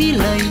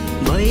तिमीलाई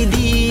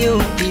भइदियौ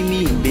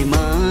तिमी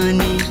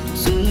बेमानी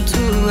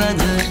सुन्छु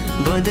आज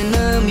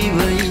बदनामी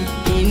भई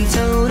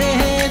हिँड्छौ रे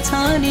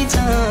छानी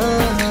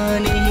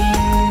छानी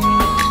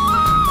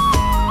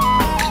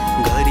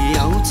घरि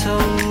आउँछौ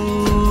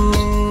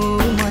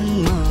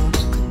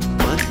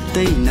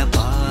पत्तै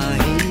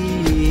नपाए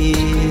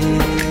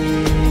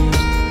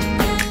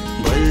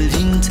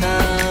बल्झिन्छ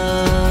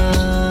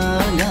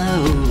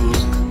गाउँ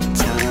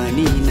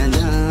जानी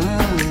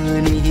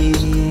नजानी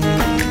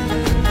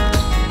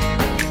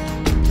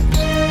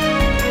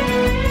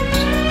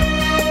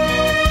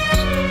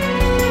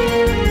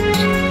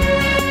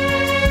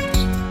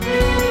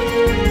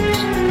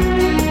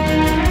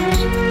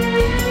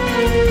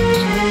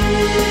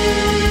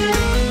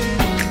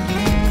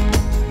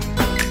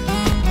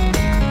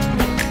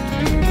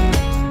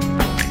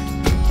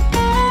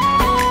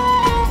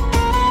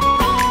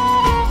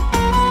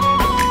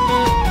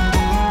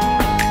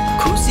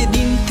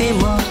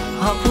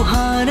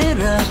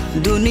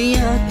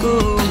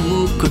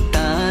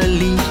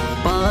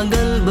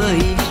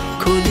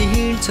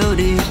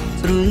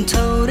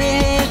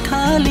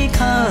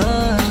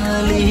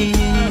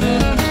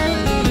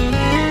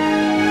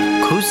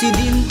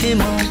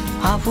म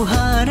आफू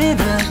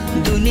हारेर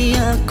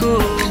दुनियाँको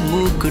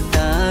मुख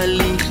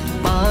टाली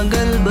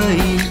पागल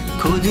भई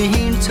खोज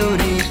हिँड्छौ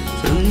रे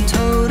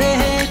सुन्छौ रे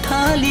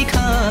खाली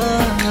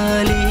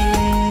खाली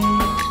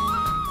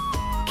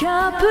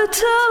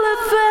Capital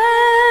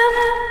FM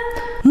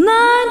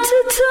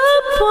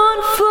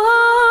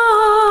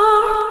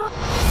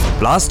 92.4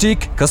 plastic,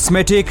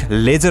 cosmetic,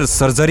 laser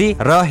surgery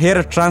र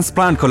हेयर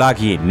ट्रान्सप्लान्टको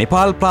लागि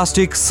नेपाल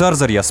प्लास्टिक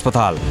सर्जरी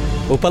अस्पताल।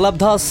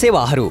 उपलब्ध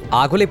सेवाहरू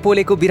आगोले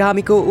पोलेको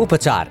बिरामीको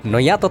उपचार,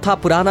 नयाँ तथा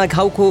पुराना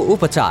घाउको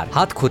उपचार,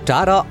 हात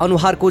खुट्टा र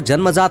अनुहारको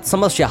जन्मजात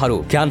समस्याहरू,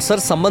 क्यान्सर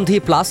सम्बन्धी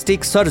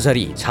प्लास्टिक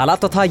सर्जरी, छाला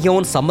तथा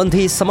यौन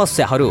सम्बन्धी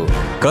समस्याहरू।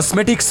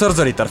 कस्मेटिक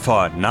सर्जरी तर्फ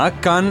नाक,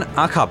 कान,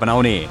 आँखा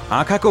बनाउने,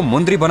 आँखाको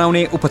मुन्द्री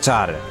बनाउने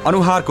उपचार,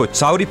 अनुहारको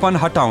चाउरीपन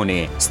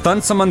हटाउने, स्तन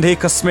सम्बन्धी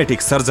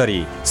कस्मेटिक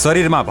सर्जरी,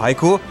 शरीरमा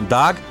भएको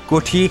दाग,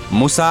 कोठी,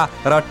 मुसा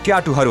र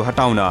ट्याटुहरू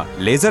हटाउन,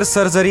 लेजर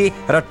सर्जरी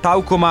र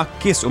टाउकोमा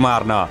केश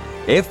उमार्न,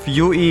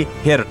 FUE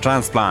हेयर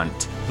ट्रान्सप्लान्ट।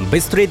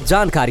 विस्तृत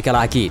जानकारीका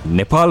लागि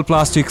नेपाल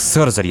प्लास्टिक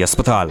सर्जरी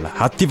अस्पताल,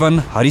 Hattiban,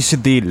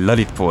 Harisiddhi,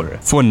 Lalitpur.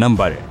 Phone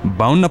number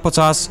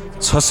 5250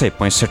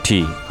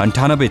 665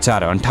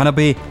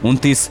 98498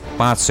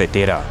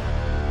 29513।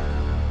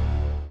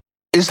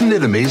 Isn't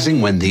it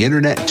amazing when the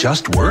internet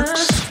just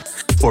works?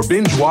 For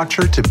binge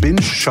watcher to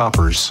binge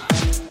shoppers,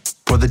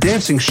 for the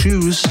dancing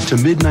shoes to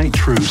midnight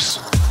truce,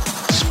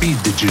 speed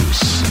the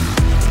juice.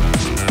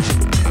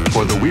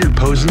 For the weird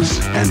poses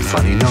and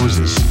funny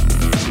noses,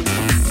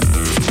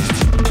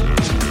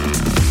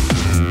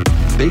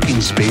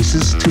 baking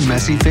spaces to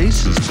messy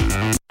faces.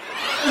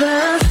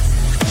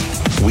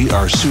 We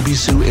are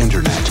Subisu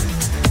Internet.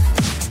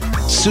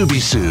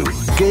 Subisu,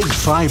 gig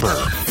fiber,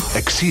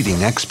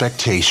 exceeding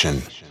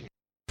expectation.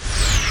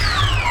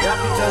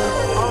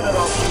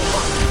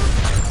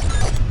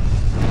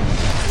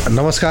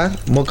 नमस्कार,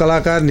 म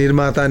कलाकार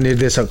निर्माता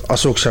निर्देशक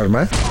अशोक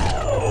शर्मा।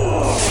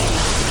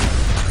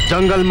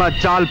 जंगलमा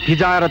जाल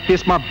फिजाएर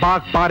त्यसमा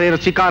बाघ पारेर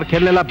शिकार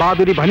खेल्नेलाई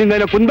बहादुरी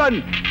भनिँदैन कुन्दन।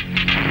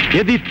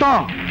 यदि त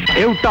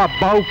एउटा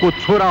बाउको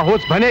छोरा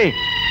होस् भने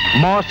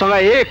मसँग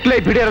एक्लै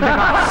भिडेर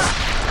देखा।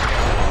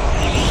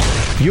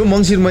 यो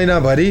मङ्सिर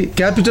महिनाभरि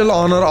क्यापिटल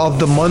अनर अफ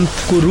द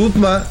मन्थको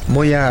रूपमा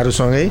म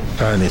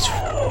यहाँहरूसँगै रहनेछु।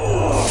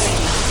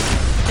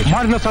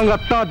 मर्नसँग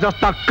त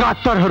जस्ता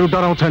कातरहरू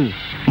डराउँछन्,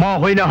 म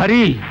होइन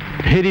हरि।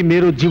 फेरि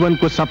मेरो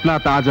जीवनको सपना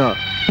त आज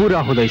पूरा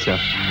हुँदैछ,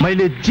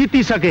 मैले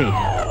जितिसके।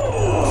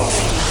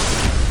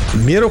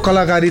 मेरो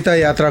कलाकारिता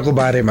यात्राको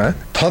बारेमा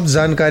थप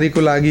जानकारीको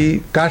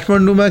लागि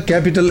काठमाडौँमा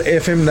क्यापिटल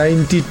FM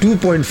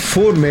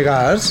 92.4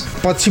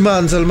 मेगाहर्ज,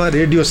 पश्चिमाञ्चलमा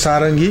रेडियो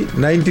सारङ्गी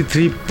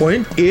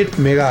 93.8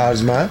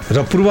 मेगाहर्जमा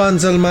र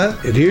पूर्वाञ्चलमा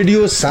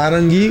रेडियो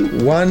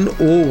सारङ्गी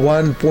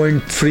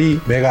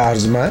 101.3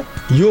 मेगाहर्जमा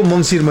यो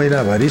मङ्सिर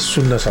महिनाभरि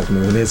सुन्न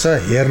सक्नुहुनेछ,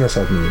 हेर्न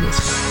सक्नुहुनेछ।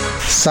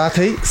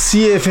 साथै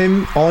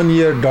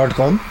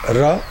cfmonear.com र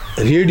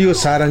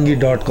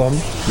radiosaranggi.com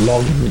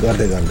लगइन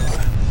गर्दै गर्नुहोला।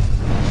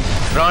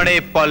 रणे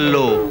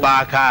पल्लो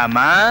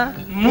पाखामा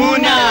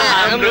मुना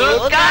हाम्रो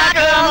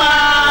काखमा।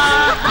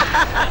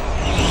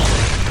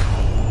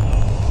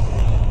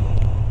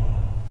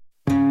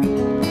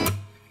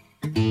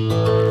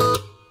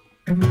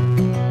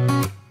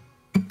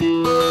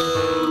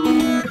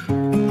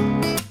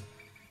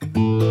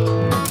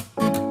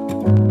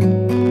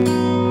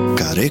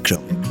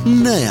 कार्यक्रम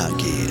नया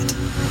गीत।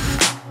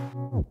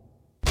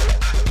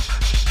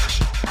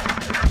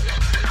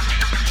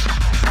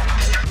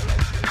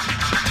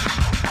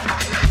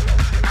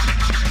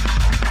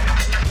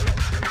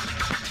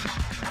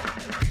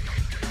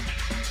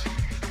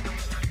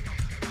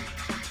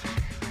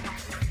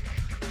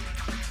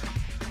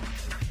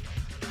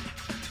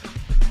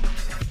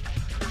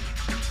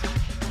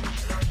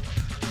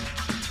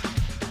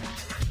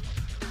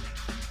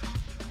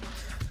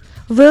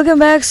 वेलकम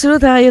ब्याक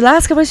श्रोता, यो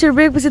लास्ट कमर्सियल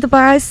ब्रेकपछि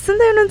तपाईँ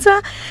सुन्दै हुनुहुन्छ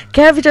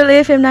क्यापिटल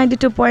FM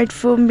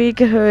 92.4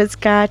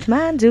 मेगाहर्ज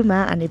काठमाडौँमा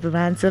अनि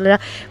पूर्वाञ्चल र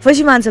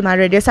पश्चिमाञ्चलमा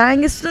रेडियो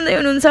सारङ्गी सुन्दै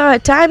हुनुहुन्छ।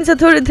 टाइम छ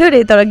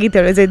थोरै तर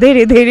गीतहरू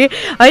चाहिँ धेरै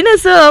होइन।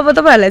 सो अब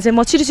तपाईँहरूलाई चाहिँ म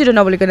छिटो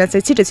नबोलिकन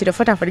चाहिँ छिटो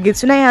फटाफट गीत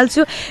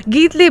सुनाइहाल्छु।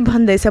 गीतले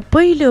भन्दैछ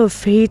पहिलो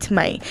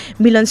भेटमै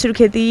मिलन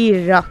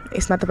सुर्खेती र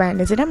यसमा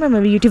तपाईँहरूले चाहिँ राम्रो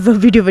युट्युबमा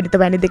भिडियो पनि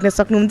तपाईँहरूले देख्न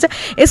सक्नुहुन्छ।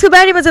 यसको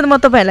बारेमा चाहिँ म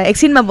तपाईँहरूलाई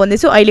एकछिनमा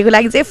भन्दैछु। अहिलेको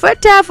लागि चाहिँ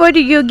फटाफट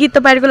यो गीत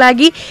तपाईँहरूको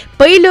लागि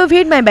पहिलो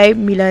भेटमा भाइ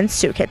मिलन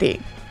सुर्खेती।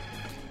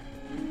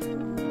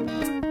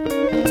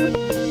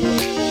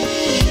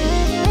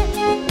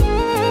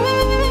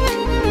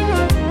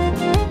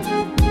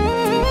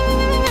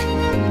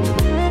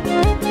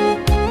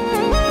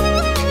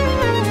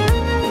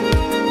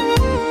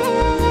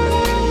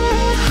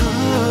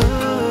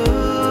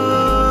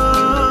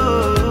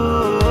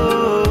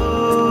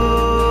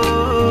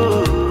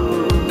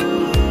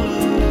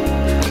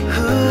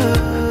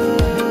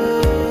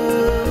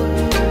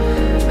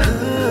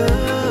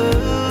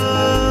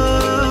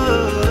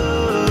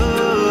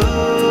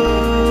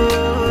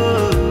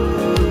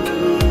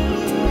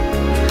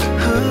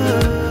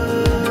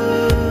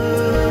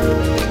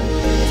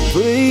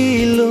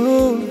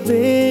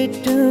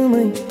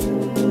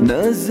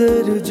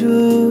 नजर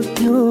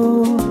जुट्यो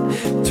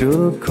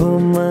चोखो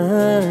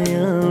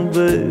माया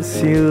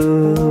बस्यो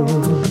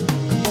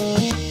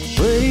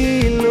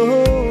पहिलो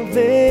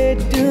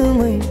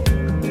भेटमै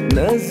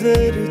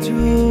नजर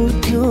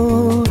जुट्यो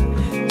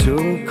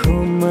चोखो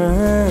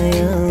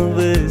माया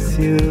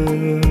बस्यो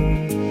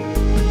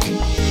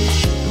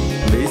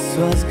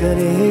विश्वास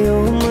गरे यो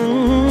मन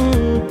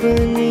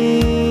पनि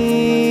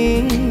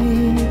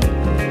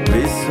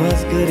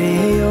विश्वास गरे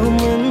यो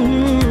मन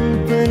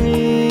पनि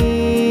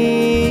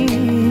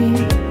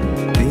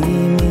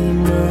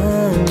तिमीमा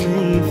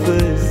नै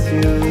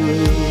फस्यो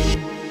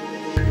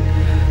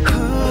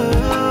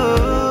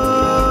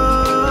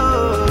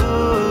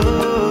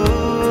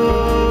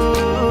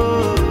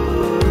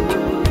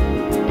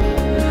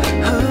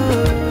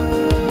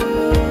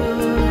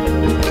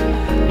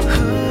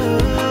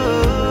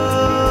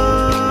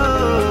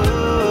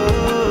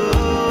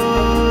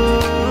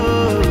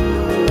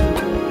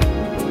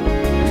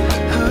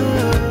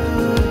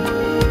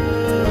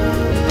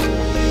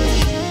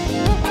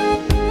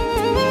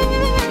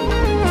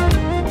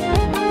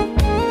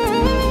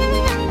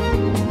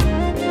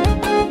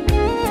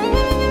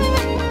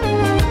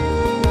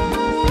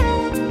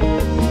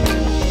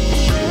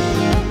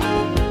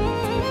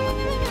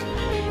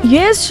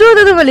यस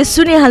श्रोता तपाईँले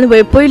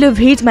सुनिहाल्नुभयो पहिलो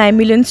भेटमा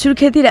मिलन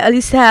सुर्खेती र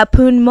अलिसा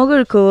फुन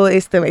मगरको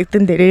यस्तो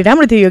एकदम धेरै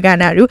राम्रो थियो यो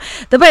गानाहरू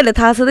तपाईँहरूलाई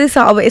थाहा छँदैछ।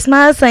 अब यसमा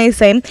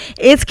चाहिँ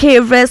एचके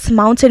एभरेस्ट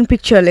माउन्टेन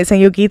पिक्चरले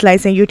चाहिँ यो गीतलाई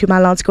चाहिँ युट्युबमा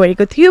लन्च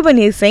गरेको थियो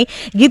भने चाहिँ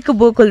गीतको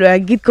भोकल र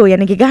गीतको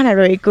यानि कि गाना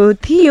रहेको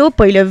थियो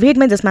पहिलो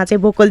भेटमा जसमा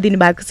चाहिँ भोकल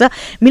दिनुभएको छ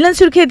मिलन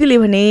सुर्खेतीले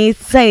भने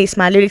चाहिँ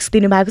यसमा लिरिक्स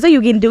दिनुभएको छ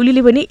युगेन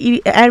देउलीले भने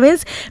एरेन्ज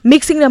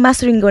मिक्सिङ र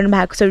मास्टरिङ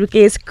गर्नुभएको छ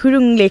रुकेश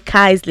खुरुङले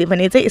खाइजले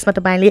भने चाहिँ यसमा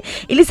तपाईँले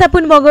इलिसा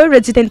पुन मगर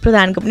र जितेन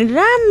प्रधानको पनि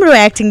राम्रो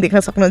एक्टिङ देख्न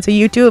सक्नुहुन्छ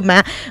युट्युबमा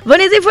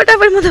भने चाहिँ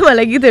फटाफट म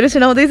तपाईँलाई गीतहरू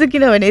सुनाउँदैछु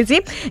किनभने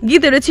चाहिँ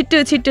गीतहरू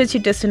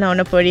छिट्टो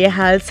सुनाउन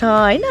परिहाल्छ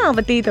होइन अब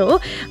त्यही त हो।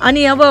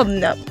 अनि अब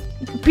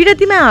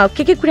पिरतीमा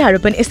के कुराहरू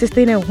पनि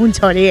यस्तै नै हुन्छ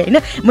अरे होइन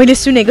मैले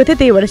सुनेको थिएँ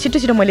त्यही भएर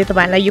छिटो मैले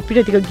तपाईँहरूलाई यो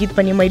पिरतीको गीत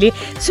पनि मैले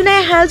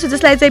सुनाइहाल्छु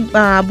जसलाई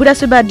चाहिँ बुढा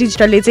सुब्बा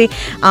डिजिटलले चाहिँ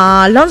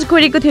लन्च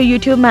गरेको थियो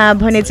युट्युबमा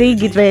भने चाहिँ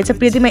गीत रहेछ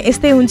पिरतीमा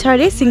यस्तै हुन्छ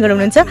अरे सिङ्गर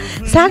हुनुहुन्छ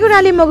सागर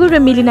आले मगर र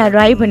मिलिना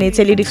राई भने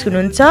चाहिँ लिरिक्स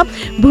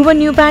हुनुहुन्छ भुवन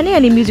न्युपाने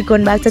अनि म्युजिक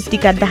गर्नुभएको छ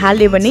टिका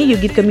दाहालले भने यो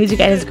गीतको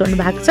म्युजिक एरेन्ज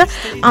गर्नुभएको छ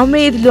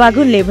अमृत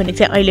लुवागुनले भने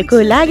चाहिँ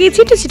अहिलेको लागि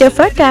छिटो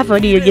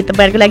फटाफट यो गीत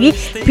तपाईँहरूको लागि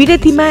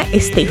पिरतीमा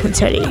यस्तै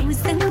हुन्छ अरे।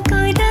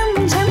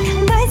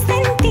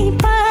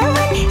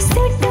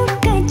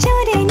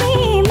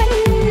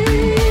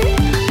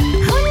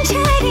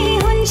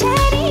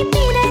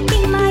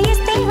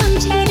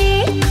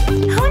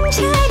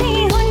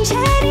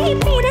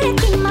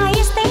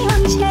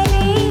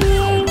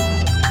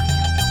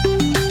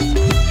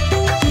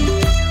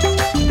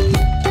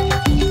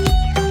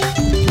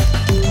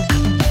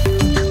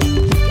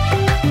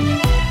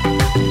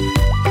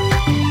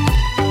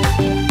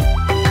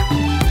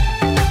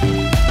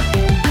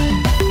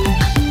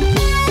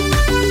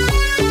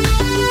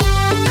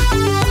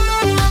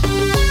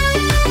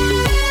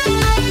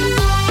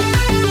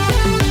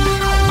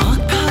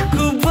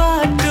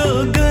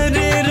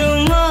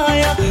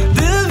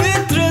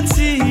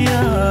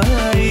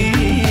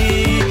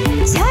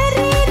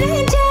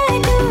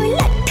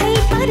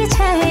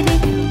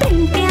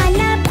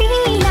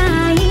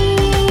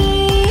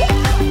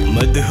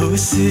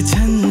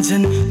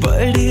 झन्झन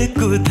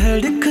बढेको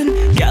धडकन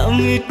क्या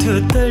मिठो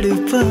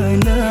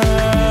तडपना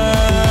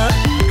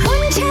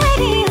हुन्छ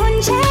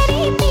रे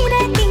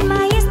पिरतीमा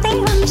यस्तै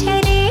हुन्छ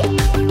रे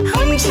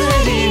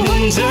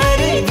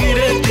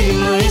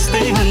पिरतीमा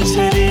यस्तै हुन्छ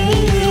रे।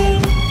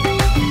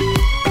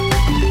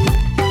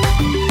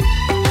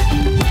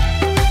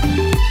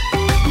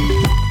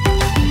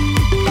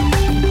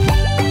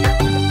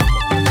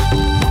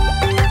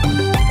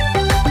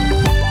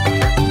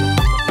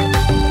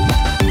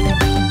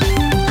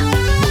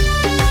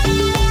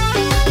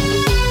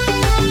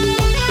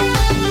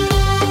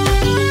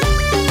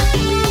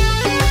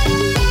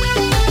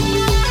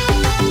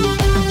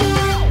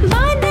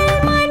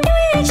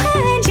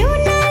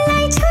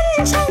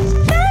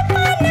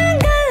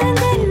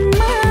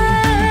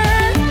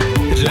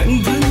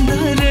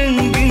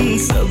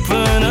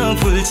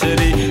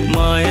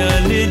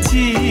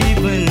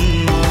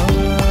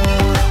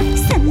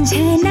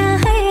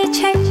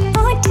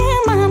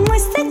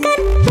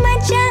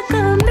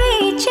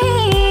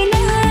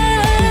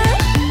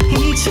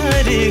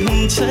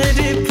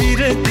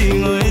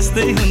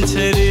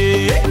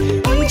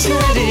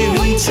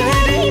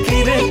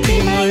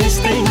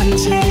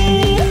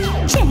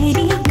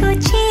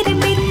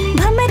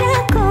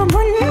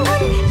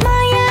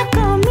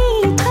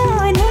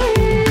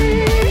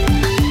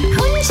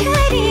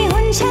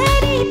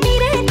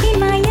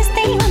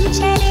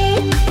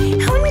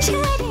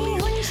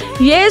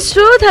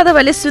 श्रोता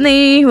तपाईँले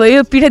सुनै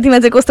भयो पिरतीमा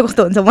चाहिँ कस्तो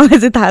कस्तो हुन्छ मलाई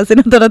चाहिँ थाहा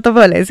छैन तर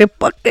तपाईँहरूलाई चाहिँ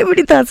पक्कै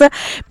पनि थाहा छ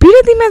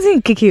पिरतीमा चाहिँ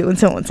के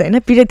हुन्छ होइन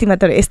पिरतीमा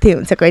तर यस्तै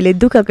हुन्छ कहिले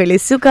दुःख कहिले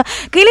सुख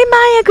कहिले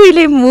माया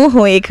कहिले मोह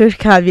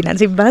एकअर्का बिना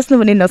चाहिँ बाँच्नु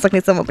पनि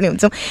नसक्नेसम्म पनि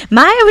हुन्छौँ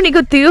माया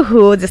भनेको त्यो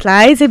हो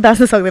जसलाई चाहिँ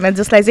बाँच्न सक्दैन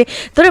जसलाई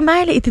चाहिँ तर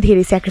मायाले यति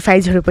धेरै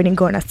सेक्रिफाइसहरू पनि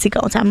गर्न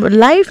सिकाउँछ हाम्रो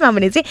लाइफमा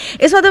भने चाहिँ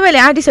यसमा तपाईँले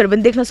आर्टिस्टहरू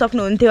पनि देख्न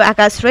सक्नुहुन्थ्यो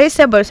आकाश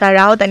श्रेष्ठ वर्षा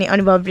राउत अनि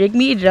अनुभव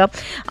रेग्मी र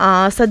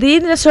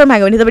सदेन्द्र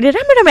शर्माको भने तपाईँले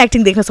राम्रो राम्रो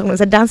एक्टिङ देख्न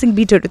सक्नुहुन्छ डान्सिङ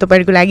बिटहरू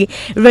तपाईँहरूको लागि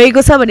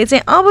रहेको छ भने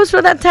चाहिँ अब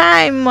श्रोता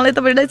टाइम मलाई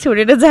तपाईँलाई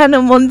छोडेर जान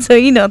मन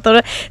छैन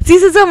तर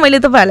चिसो छ मैले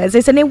तपाईँहरूलाई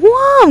चाहिँ यसरी नै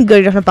वार्म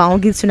गरिराख्न पाऊँ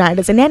गीत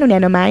सुनाएर चाहिँ न्यानो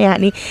न्यानो माया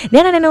अनि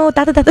न्यानो न्यानो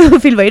तातो तातो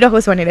फिल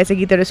भइरहोस् भनेर चाहिँ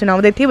गीतहरू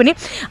सुनाउँदै थियो भने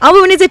अब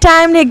भने चाहिँ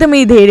टाइमले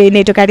एकदमै धेरै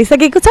नेटो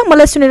काटिसकेको छ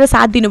मलाई सुनेर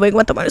साथ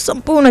दिनुभएकोमा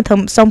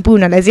तपाईँहरू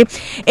सम्पूर्णलाई चाहिँ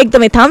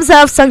एकदमै थम्स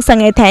अप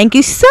सँगसँगै थ्याङ्क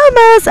यू सो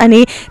मच अनि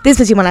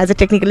त्यसपछि मलाई आज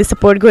टेक्निकली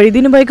सपोर्ट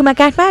गरिदिनु भएकोमा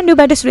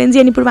काठमाडौँबाट सुरेन्जी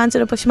अनि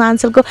पूर्वाञ्चल र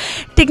पश्चिमाञ्चलको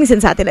टेक्निसियन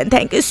साथीलाई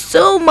थ्याङ्क यू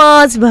सो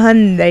मच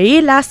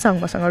भन्दै लास्ट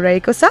सङ्ग मसँग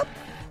रहेको छ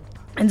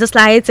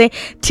जसलाई चाहिँ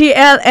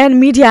TLN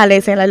मिडियाले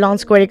चाहिँ यसलाई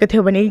लन्च गरेको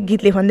थियो भने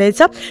गीतले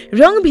भन्दैछ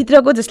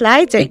रङभित्रको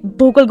जसलाई चाहिँ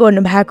भोकल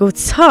गर्नुभएको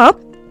छ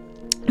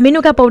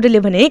मेनुका पौडेलले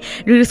भने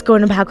रिलिज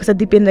गर्नुभएको छ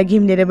दिपेन्द्र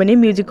घिमिरेले भने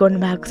म्युजिक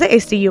गर्नुभएको छ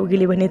एसटी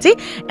योगीले भने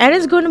चाहिँ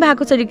एरेन्ज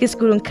गर्नुभएको छ रिकेश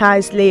गुरुङ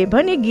खासले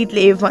भने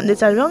गीतले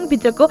भन्दैछ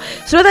रङभित्रको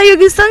श्रोता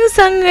योगी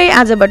सँगसँगै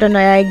आजबाट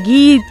नयाँ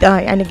गीत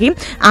यानि कि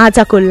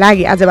आजको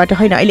लागि आजबाट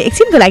होइन अहिले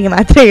एकछिनको लागि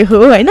मात्रै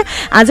हो होइन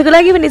आजको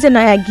लागि भने चाहिँ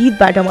नयाँ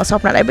गीतबाट म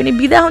सपनालाई पनि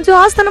बिदा हुन्छु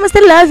हस् त नमस्ते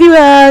लभ यु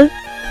अल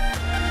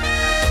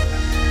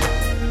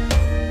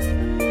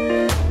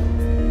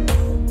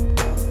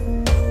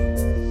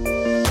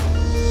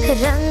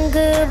रंग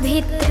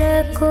भित्र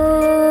को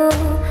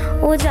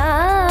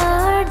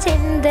उजाड़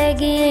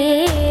जिंदगी